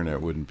you wearing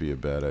it wouldn't be a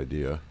bad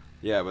idea.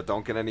 Yeah, but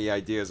don't get any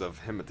ideas of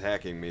him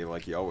attacking me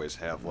like you always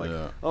have.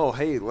 Oh,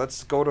 hey,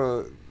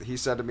 he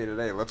said to me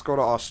today, let's go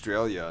to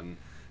Australia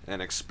and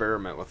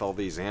experiment with all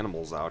these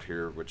animals out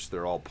here, which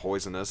they're all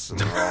poisonous and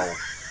they're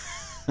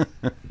all...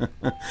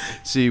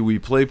 See, we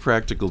play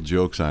practical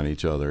jokes on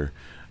each other.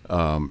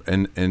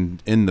 And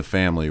in the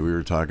family, we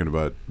were talking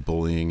about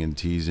bullying and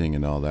teasing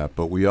and all that,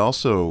 but we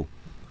also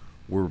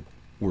we're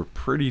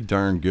pretty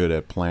darn good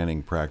at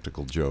planning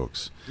practical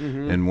jokes.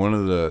 Mm-hmm. And one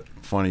of the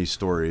funny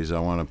stories, I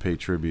want to pay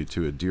tribute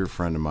to a dear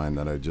friend of mine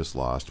that I just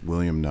lost,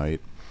 William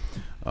Knight,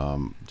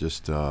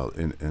 actually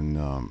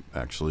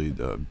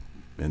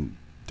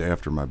day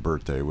after my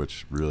birthday,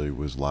 which really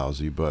was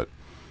lousy, but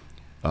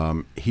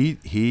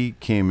he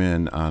came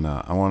in on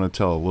I want to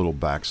tell a little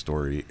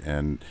backstory,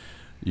 and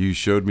you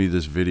showed me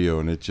this video,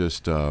 and it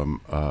just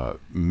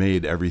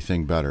made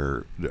everything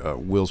better.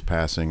 Will's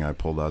passing, I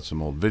pulled out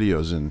some old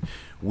videos, and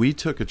we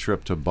took a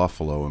trip to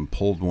Buffalo and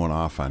pulled one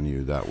off on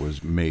you that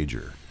was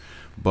major.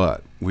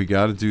 But we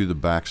got to do the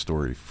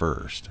backstory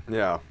first.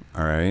 Yeah.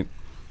 All right?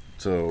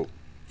 So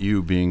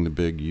you being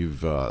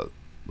the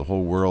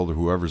whole world or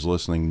whoever's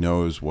listening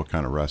knows what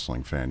kind of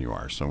wrestling fan you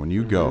are. So when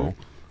you go,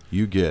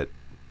 you get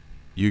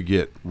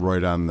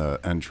right on the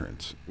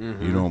entrance.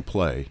 Mm-hmm. You don't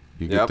play.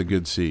 You get the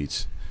good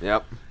seats.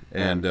 Yep.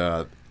 And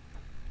why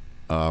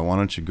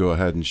don't you go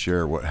ahead and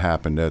share what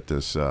happened at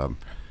this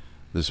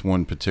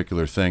one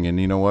particular thing? And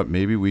you know what?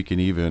 Maybe we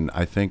can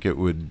I think it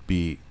would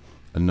be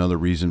another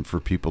reason for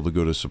people to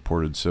go to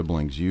Supported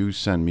Siblings. You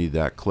send me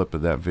that clip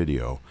of that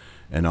video,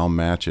 and I'll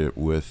match it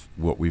with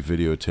what we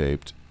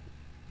videotaped,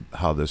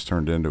 how this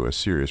turned into a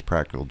serious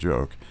practical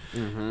joke.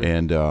 Mm-hmm.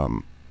 And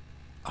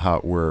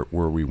where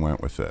we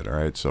went with it. All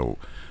right, so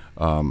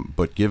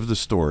but give the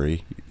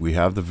story. We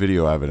have the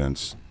video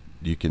evidence.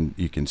 You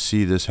can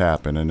see this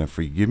happen, and if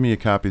you give me a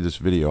copy of this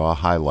video, I'll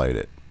highlight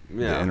it.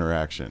 Yeah. The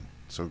interaction.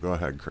 So go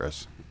ahead,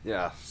 Chris.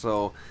 Yeah.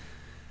 So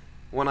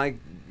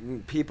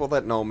people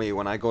that know me,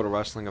 when I go to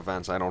wrestling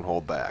events, I don't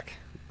hold back.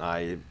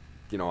 I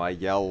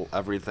yell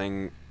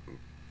everything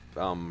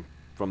from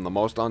the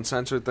most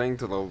uncensored thing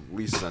to the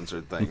least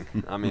censored thing.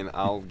 I mean,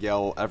 I'll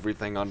yell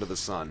everything under the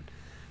sun.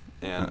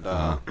 And,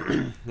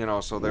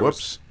 so there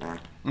Whoops.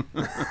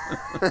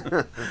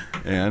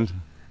 And?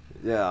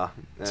 Yeah.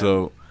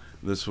 So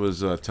this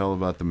was, tell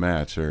about the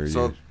match. There's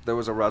a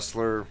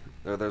wrestler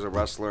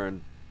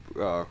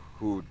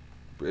who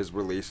is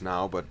released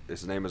now, but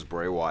his name is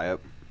Bray Wyatt.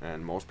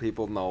 And most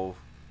people know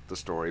the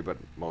story, but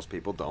most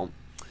people don't.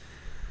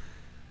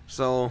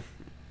 So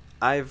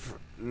I've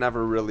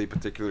never really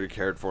particularly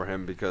cared for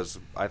him because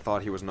I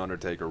thought he was an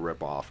Undertaker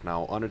ripoff.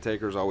 Now,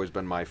 Undertaker's always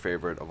been my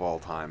favorite of all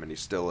time, and he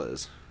still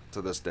is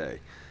to this day.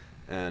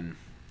 And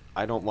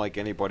I don't like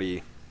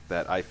anybody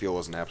that I feel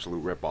is an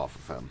absolute ripoff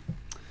of him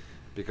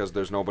because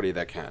there's nobody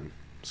that can.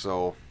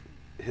 So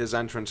his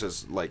entrance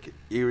is like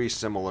eerie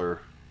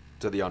similar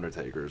to the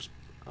Undertaker's.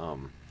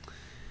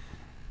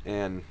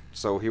 And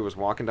so he was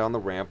walking down the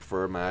ramp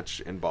for a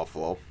match in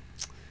Buffalo,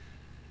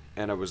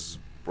 and it was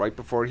right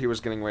before he was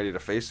getting ready to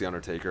face the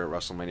Undertaker at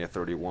WrestleMania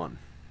 31.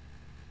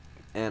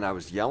 And I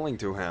was yelling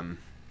to him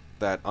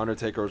that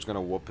Undertaker was going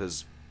to whoop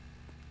his,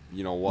 at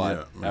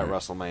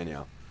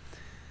WrestleMania.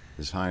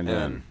 His hind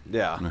end.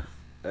 Yeah.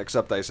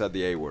 Except I said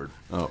the A word.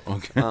 Oh,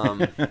 okay.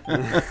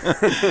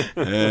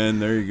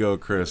 And there you go,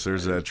 Chris.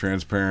 There's that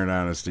transparent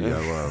honesty I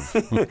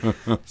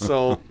love.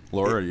 So,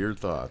 Laura, your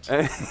thoughts?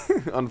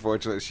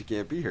 Unfortunately, she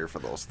can't be here for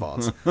those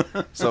thoughts.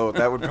 So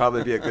that would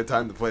probably be a good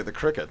time to play the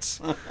crickets.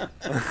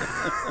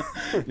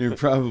 You're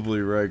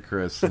probably right,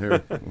 Chris.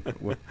 Here,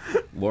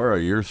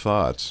 Laura, your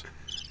thoughts?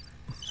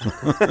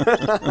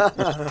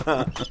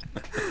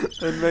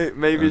 And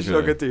maybe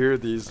she'll get to hear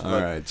these.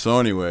 All right. So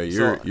anyway,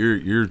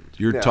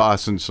 you're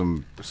tossing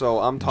some. So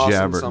I'm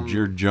tossing some.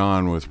 You're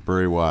John with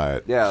Bray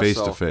Wyatt.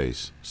 Face to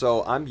face.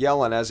 So I'm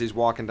yelling as he's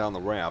walking down the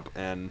ramp,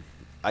 and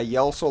I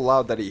yell so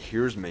loud that he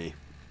hears me,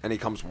 and he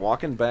comes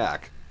walking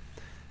back,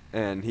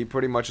 and he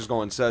pretty much is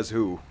going, says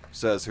who,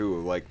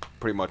 like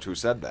pretty much who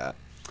said that.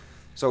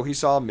 So he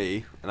saw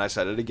me, and I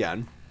said it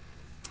again,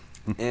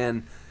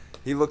 and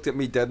he looked at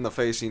me dead in the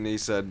face and he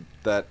said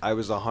that I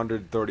was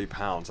 130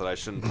 pounds, that I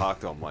shouldn't talk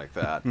to him like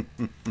that.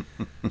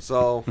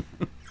 So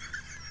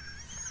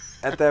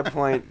at that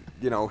point,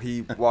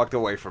 he walked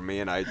away from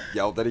me and I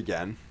yelled it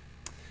again.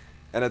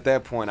 And at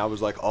that point, I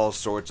was like all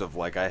sorts of,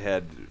 like I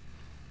had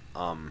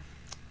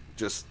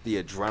just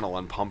the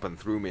adrenaline pumping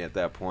through me at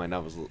that point.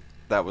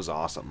 That was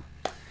awesome.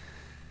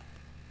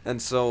 And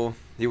so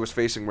he was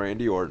facing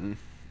Randy Orton,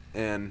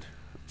 and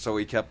so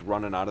he kept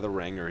running out of the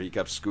ring, or he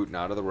kept scooting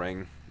out of the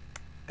ring.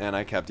 And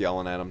I kept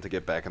yelling at him to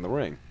get back in the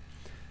ring.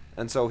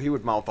 And so he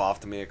would mouth off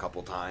to me a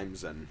couple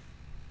times. And,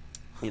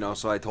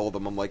 so I told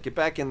him, I'm like, get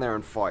back in there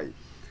and fight.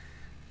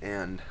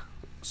 And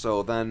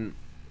so then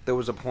there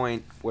was a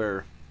point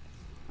where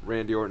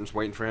Randy Orton's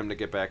waiting for him to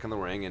get back in the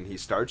ring. And he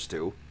starts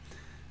to.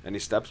 And he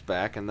steps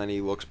back. And then he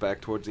looks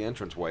back towards the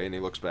entranceway. And he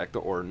looks back to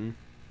Orton.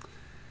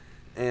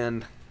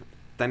 And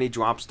then he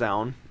drops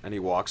down. And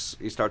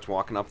he starts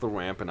walking up the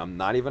ramp. And I'm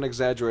not even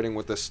exaggerating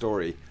with this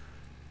story.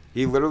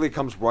 He literally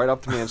comes right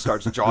up to me and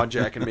starts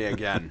jaw-jacking me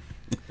again.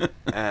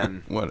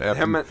 And what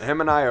happened?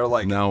 Him and I are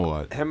like... Now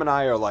what? Him and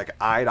I are like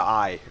eye to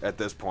eye at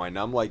this point. And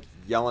I'm like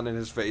yelling in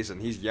his face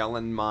and he's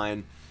yelling in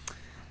mine.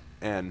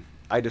 And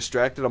I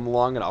distracted him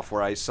long enough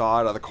where I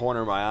saw out of the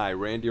corner of my eye,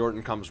 Randy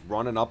Orton comes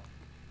running up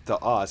to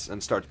us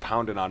and starts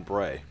pounding on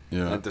Bray.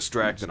 Yeah. And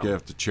distracting him. Get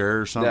off the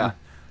chair or something? Yeah.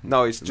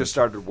 No, he's just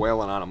started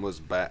wailing on him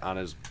on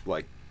his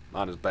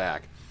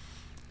back.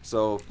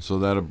 So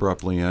that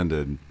abruptly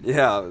ended.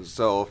 Yeah,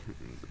 so...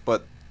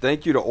 But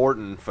thank you to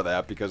Orton for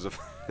that, because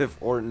if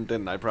Orton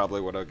didn't, I probably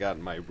would have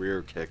gotten my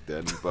rear kicked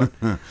in. But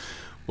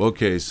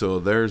okay, so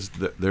there's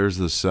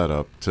the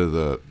setup to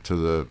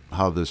the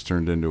how this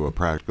turned into a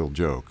practical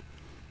joke.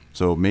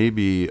 So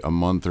maybe a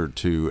month or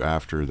two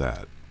after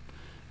that,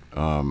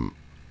 of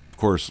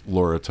course,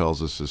 Laura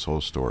tells us this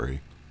whole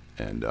story,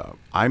 and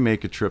I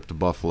make a trip to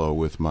Buffalo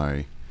with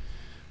my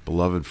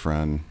beloved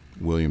friend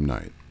William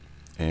Knight,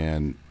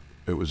 and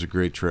it was a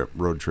great trip,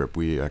 road trip.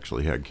 We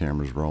actually had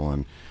cameras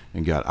rolling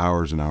and got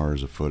hours and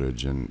hours of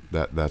footage, and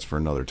that's for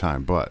another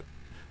time. But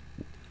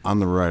on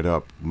the ride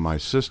up, my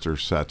sister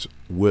sets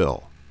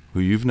Will, who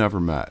you've never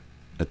met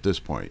at this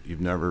point.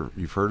 You've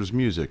heard his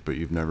music, but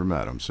you've never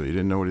met him, so you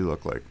didn't know what he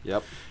looked like.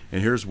 Yep.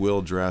 And here's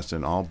Will dressed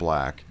in all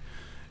black,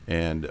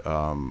 and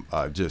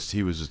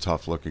he was a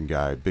tough-looking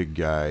guy, big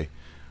guy.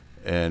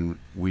 And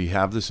we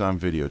have this on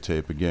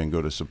videotape. Again,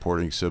 go to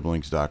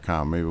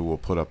supportingsiblings.com. Maybe we'll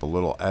put up a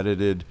little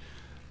edited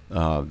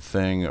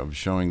thing of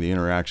showing the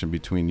interaction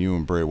between you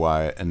and Bray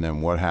Wyatt, and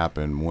then what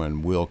happened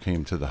when Will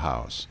came to the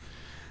house.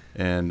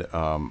 And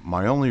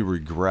my only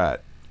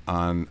regret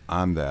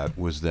on that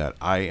was that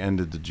I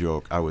ended the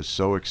joke. I was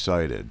so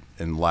excited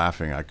and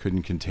laughing, I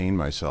couldn't contain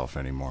myself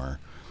anymore.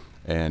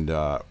 And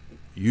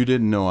you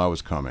didn't know I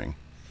was coming,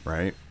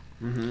 right?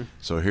 Mm-hmm.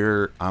 So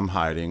here I'm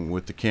hiding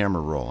with the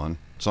camera rolling.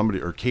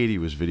 Katie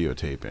was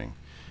videotaping,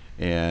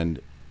 and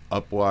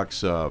up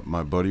walks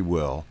my buddy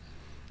Will,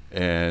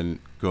 and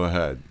go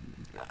ahead.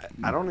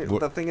 I don't.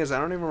 The thing is, I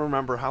don't even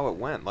remember how it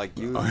went. Like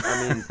you,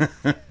 I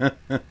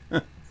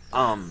mean,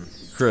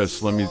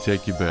 Chris, let me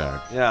take you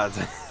back. Yeah.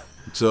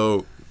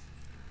 So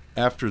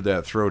after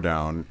that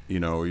throwdown,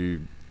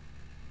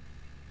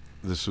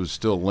 this was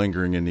still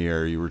lingering in the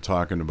air. You were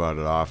talking about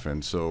it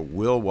often. So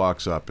Will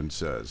walks up and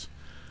says,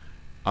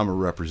 I'm a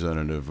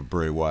representative of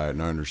Bray Wyatt,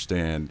 and I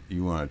understand he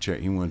wants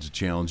to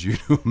challenge you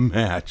to a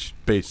match,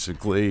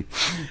 basically.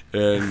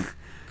 And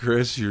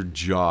Chris, your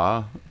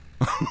jaw,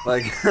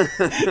 like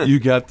you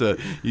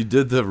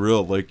did the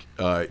real, like,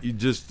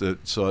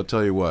 so I'll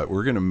tell you what,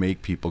 we're going to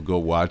make people go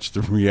watch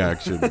the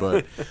reaction,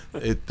 but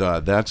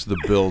that's the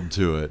build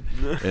to it.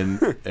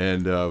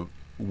 And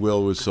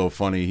Will was so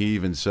funny. He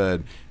even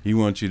said he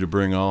wants you to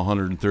bring all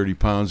 130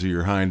 pounds of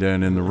your hind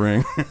end in the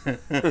ring.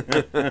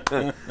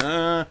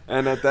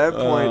 And at that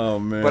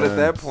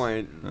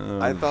point,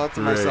 I thought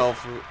to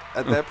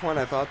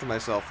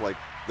myself, like,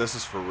 this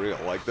is for real.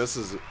 Like, this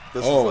is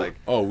like.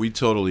 Oh, we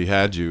totally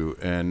had you.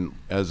 And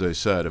as I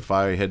said, if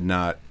I had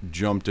not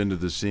jumped into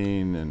the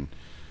scene, and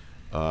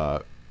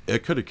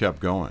it could have kept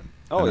going.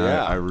 Oh, and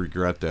yeah. I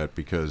regret that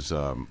because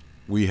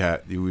we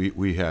had you.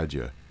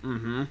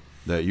 Mm-hmm.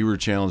 That you were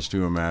challenged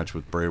to a match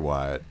with Bray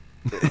Wyatt.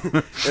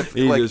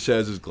 He just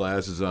has his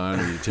glasses on,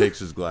 and he takes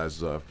his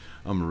glasses off.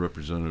 I'm a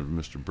representative of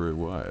Mr. Bray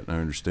Wyatt. I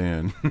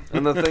understand.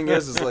 And the thing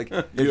is like,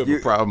 you have a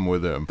problem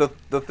with him.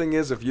 The thing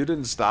is, if you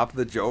didn't stop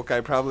the joke,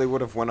 I probably would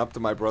have went up to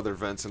my brother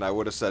Vince and I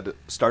would have said,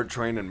 "Start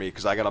training me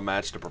because I got a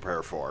match to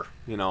prepare for."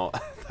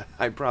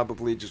 I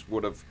probably just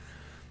would have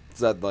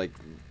said, like,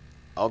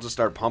 I'll just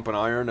start pumping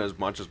iron as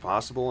much as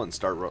possible and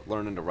start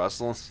learning to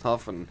wrestle and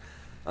stuff. And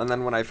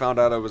then when I found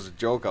out it was a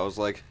joke, I was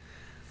like,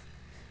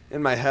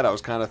 in my head, I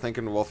was kind of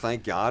thinking, well,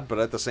 thank God. But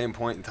at the same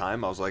point in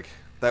time, I was like,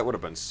 that would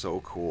have been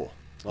so cool.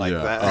 Like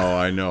that. Oh,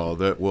 I know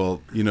that.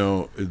 Well,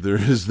 there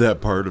is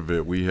that part of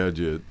it. We had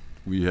you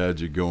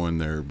going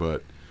there,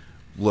 but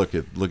look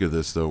at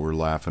this though. We're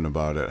laughing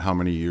about it. How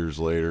many years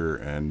later?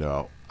 And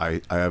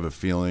I have a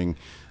feeling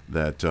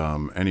that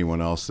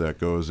anyone else that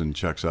goes and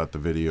checks out the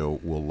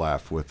video will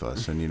laugh with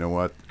us. And you know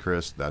what,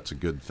 Chris? That's a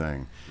good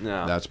thing.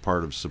 Yeah. That's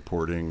part of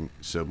supporting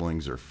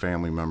siblings or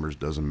family members.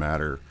 Doesn't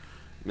matter.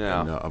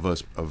 Yeah. And, of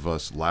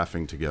us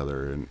laughing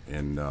together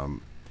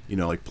and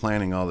like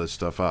planning all this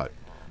stuff out.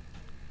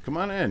 Come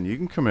on in. You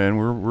can come in.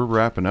 We're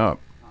wrapping up.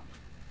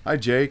 Hi,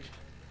 Jake.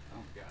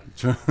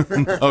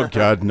 Oh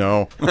God,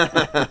 no.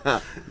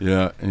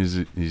 Yeah,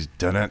 he's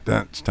done it.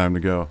 It's time to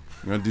go.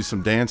 You want to do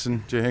some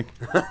dancing, Jake?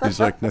 He's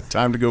like, no,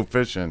 time to go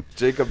fishing.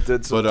 Jacob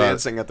did some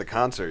dancing at the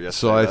concert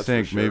yesterday. So I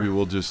think maybe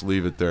we'll just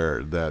leave it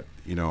there. That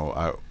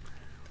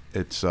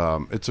it's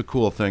a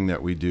cool thing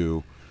that we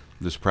do,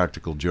 this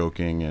practical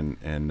joking,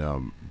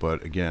 and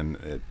but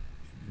again,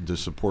 the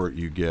support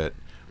you get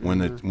when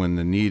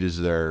the need is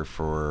there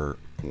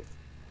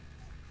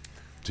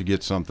to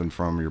get something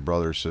from your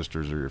brothers,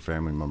 sisters, or your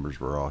family members.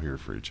 We're all here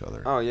for each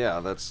other. Oh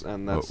yeah, that's.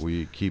 But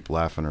we keep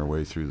laughing our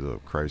way through the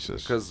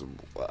crisis. Because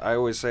I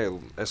always say,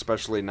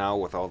 especially now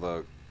with all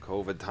the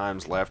COVID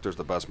times, laughter's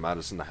the best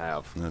medicine to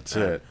have. That's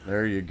it.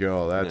 There you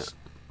go. That's.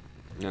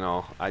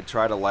 I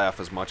try to laugh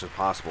as much as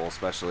possible,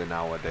 especially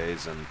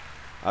nowadays, and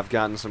I've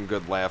gotten some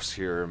good laughs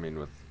here. I mean,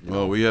 with.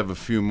 Well, we have a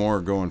few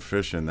more going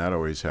fishing. That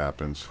always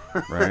happens,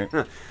 right?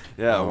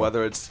 Yeah,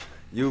 whether it's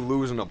you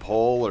losing a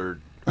pole or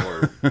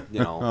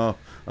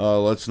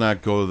let's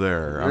not go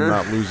there. I'm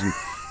not losing.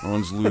 No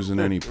one's losing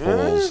any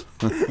poles.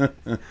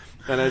 And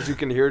as you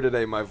can hear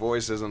today, my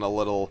voice isn't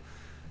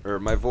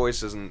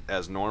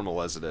as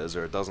normal as it is,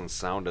 or it doesn't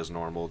sound as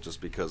normal, just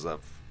because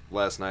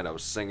last night I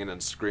was singing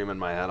and screaming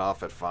my head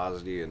off at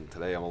Fozzy, and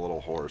today I'm a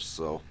little hoarse.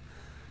 So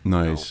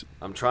nice.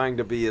 I'm trying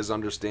to be as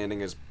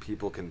understanding as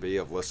people can be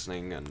of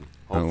listening, and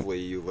hopefully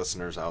you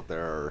listeners out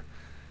there are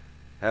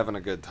having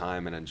a good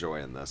time and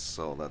enjoying this.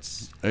 So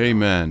that's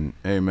amen,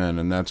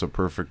 and that's a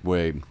perfect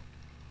way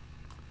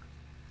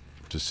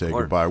to say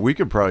goodbye. We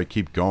could probably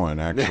keep going,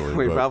 actually.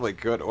 We probably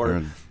could,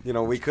 or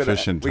we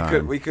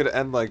could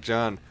end like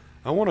John.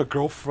 I want a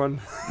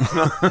girlfriend.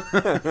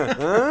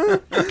 Oh,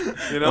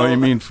 you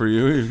mean for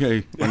you?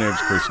 Hey, my name's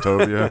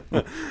Christovia.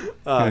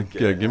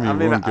 Yeah, give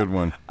me one good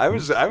one. I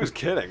was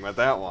kidding with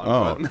that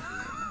one.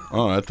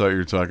 Oh, I thought you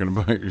were talking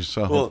about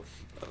yourself. Well,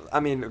 I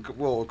mean,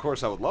 of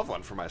course I would love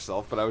one for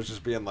myself, but I was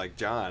just being like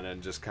John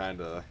and just kind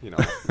of,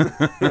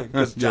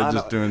 because John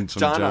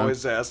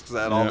always asks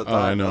that all the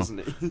time,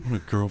 doesn't he? A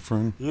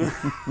girlfriend? Yeah.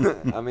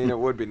 I mean, it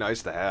would be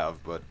nice to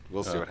have, but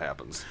we'll see what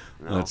happens.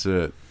 That's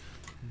it.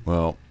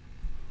 Well,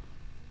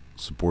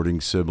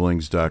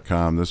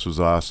 supportingsiblings.com. This was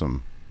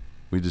awesome.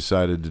 We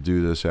decided to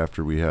do this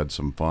after we had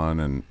some fun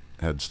and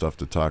had stuff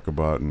to talk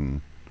about,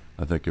 and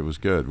I think it was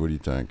good. What do you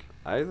think?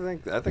 I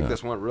think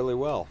this went really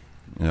well.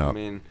 Yeah. I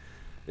mean,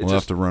 We'll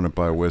have to run it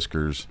by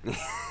Whiskers.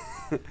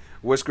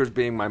 Whiskers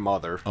being my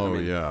mother. Oh,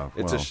 yeah.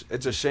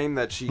 It's a shame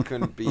that she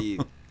couldn't be.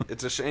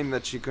 It's a shame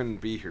that she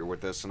couldn't be here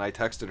with us. And I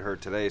texted her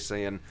today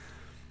saying,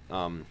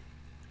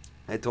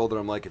 I told her,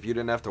 I'm like, if you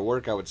didn't have to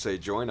work, I would say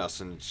join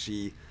us. And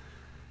she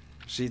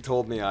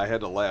told me, I had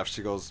to laugh.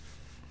 She goes,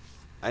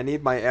 I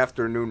need my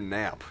afternoon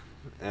nap.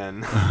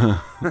 And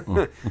oh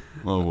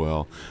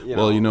well.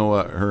 Well, you know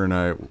what? Her and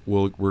I,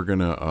 we'll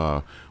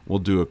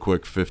do a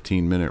quick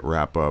 15-minute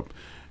wrap up,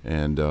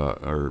 and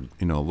or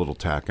a little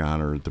tack on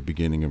her at the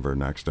beginning of our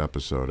next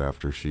episode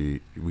after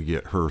we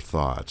get her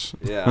thoughts.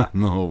 Yeah.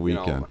 The whole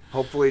weekend.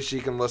 Hopefully she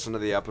can listen to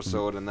the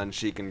episode and then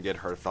she can get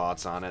her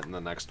thoughts on it in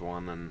the next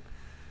one, and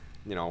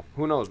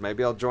who knows?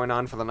 Maybe I'll join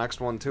on for the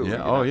next one too.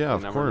 Yeah.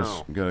 Of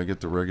course. We gotta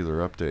get the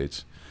regular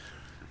updates.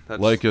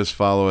 Like us,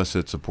 follow us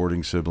at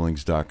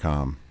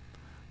supportingsiblings.com.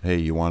 Hey,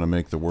 you want to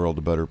make the world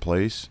a better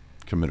place?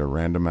 Commit a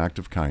random act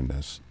of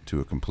kindness to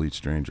a complete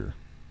stranger.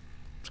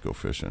 Let's go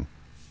fishing.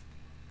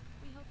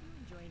 We hope you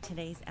enjoyed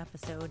today's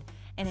episode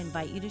and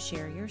invite you to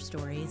share your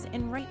stories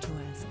and write to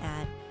us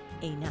at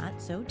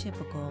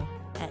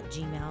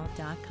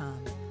anotsotypical@gmail.com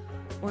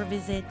or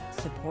visit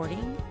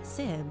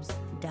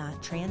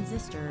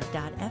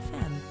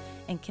supportingsibs.transistor.fm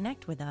and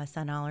connect with us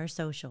on all our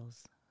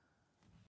socials.